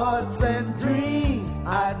thoughts and dreams.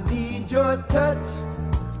 I need your touch,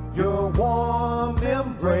 your warm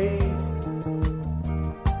embrace.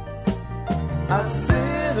 I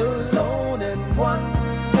sit alone and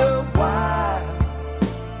wonder why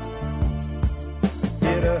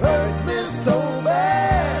it hurt me so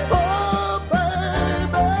bad. Oh,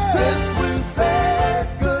 baby, since we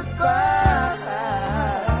said goodbye.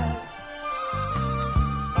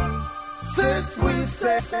 Since we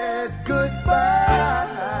said goodbye.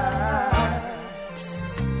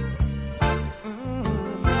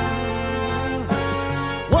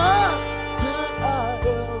 Why did I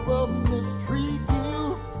ever mistreat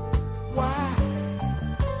you? Why?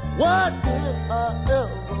 Why did I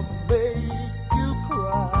ever make you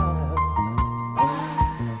cry?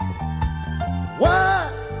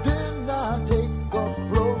 Why didn't I take a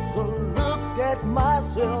closer look at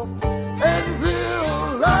myself and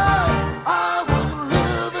realize I was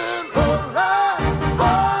living a lie?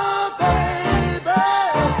 Oh, baby,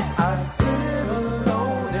 I sit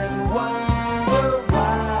alone and wonder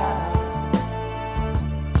why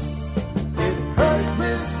it hurt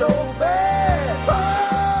me so bad.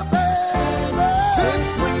 Oh, baby,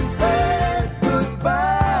 since we said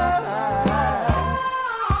goodbye.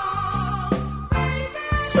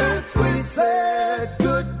 Since we said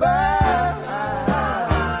goodbye.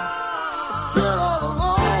 Sit all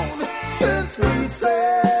alone since we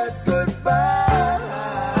said goodbye.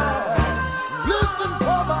 Listen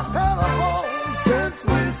for my telephone since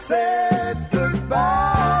we said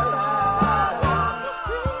goodbye.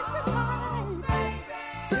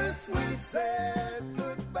 Since we said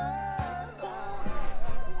goodbye.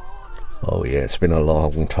 Oh yeah, it's been a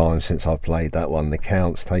long time since I played that one. The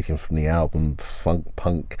Counts, taken from the album Funk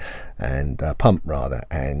Punk and Pump rather,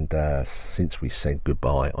 and Since We Said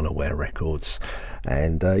Goodbye on Aware Records.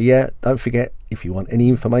 And yeah, don't forget, if you want any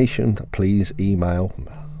information, please email.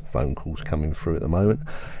 Phone calls coming through at the moment.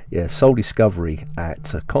 Yeah, Soul Discovery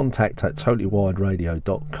at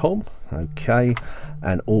contact@totallywiredradio.com. Okay,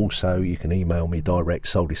 and also you can email me direct,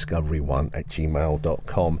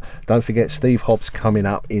 souldiscovery1@gmail.com. Don't forget, Steve Hobbs coming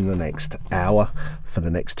up in the next hour, for the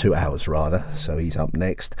next 2 hours rather, so he's up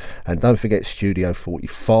next. And don't forget Studio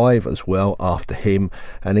 45 as well after him.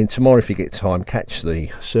 And then tomorrow, if you get time, catch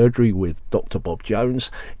the Surgery with Dr. Bob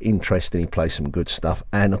Jones. Interesting, he plays some good stuff.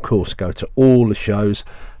 And of course, go to all the shows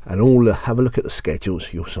and have a look at the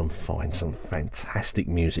schedules. You'll find some fantastic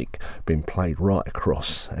music being played right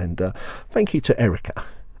across. And thank you to Erica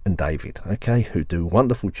and David, okay, who do a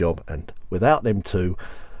wonderful job, and without them two,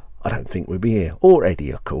 I don't think we'd be here. Or Eddie,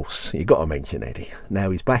 of course. You got to mention Eddie. Now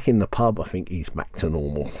he's back in the pub. I think he's back to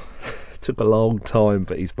normal. Took a long time,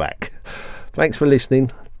 but he's back. Thanks for listening.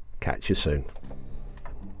 Catch you soon.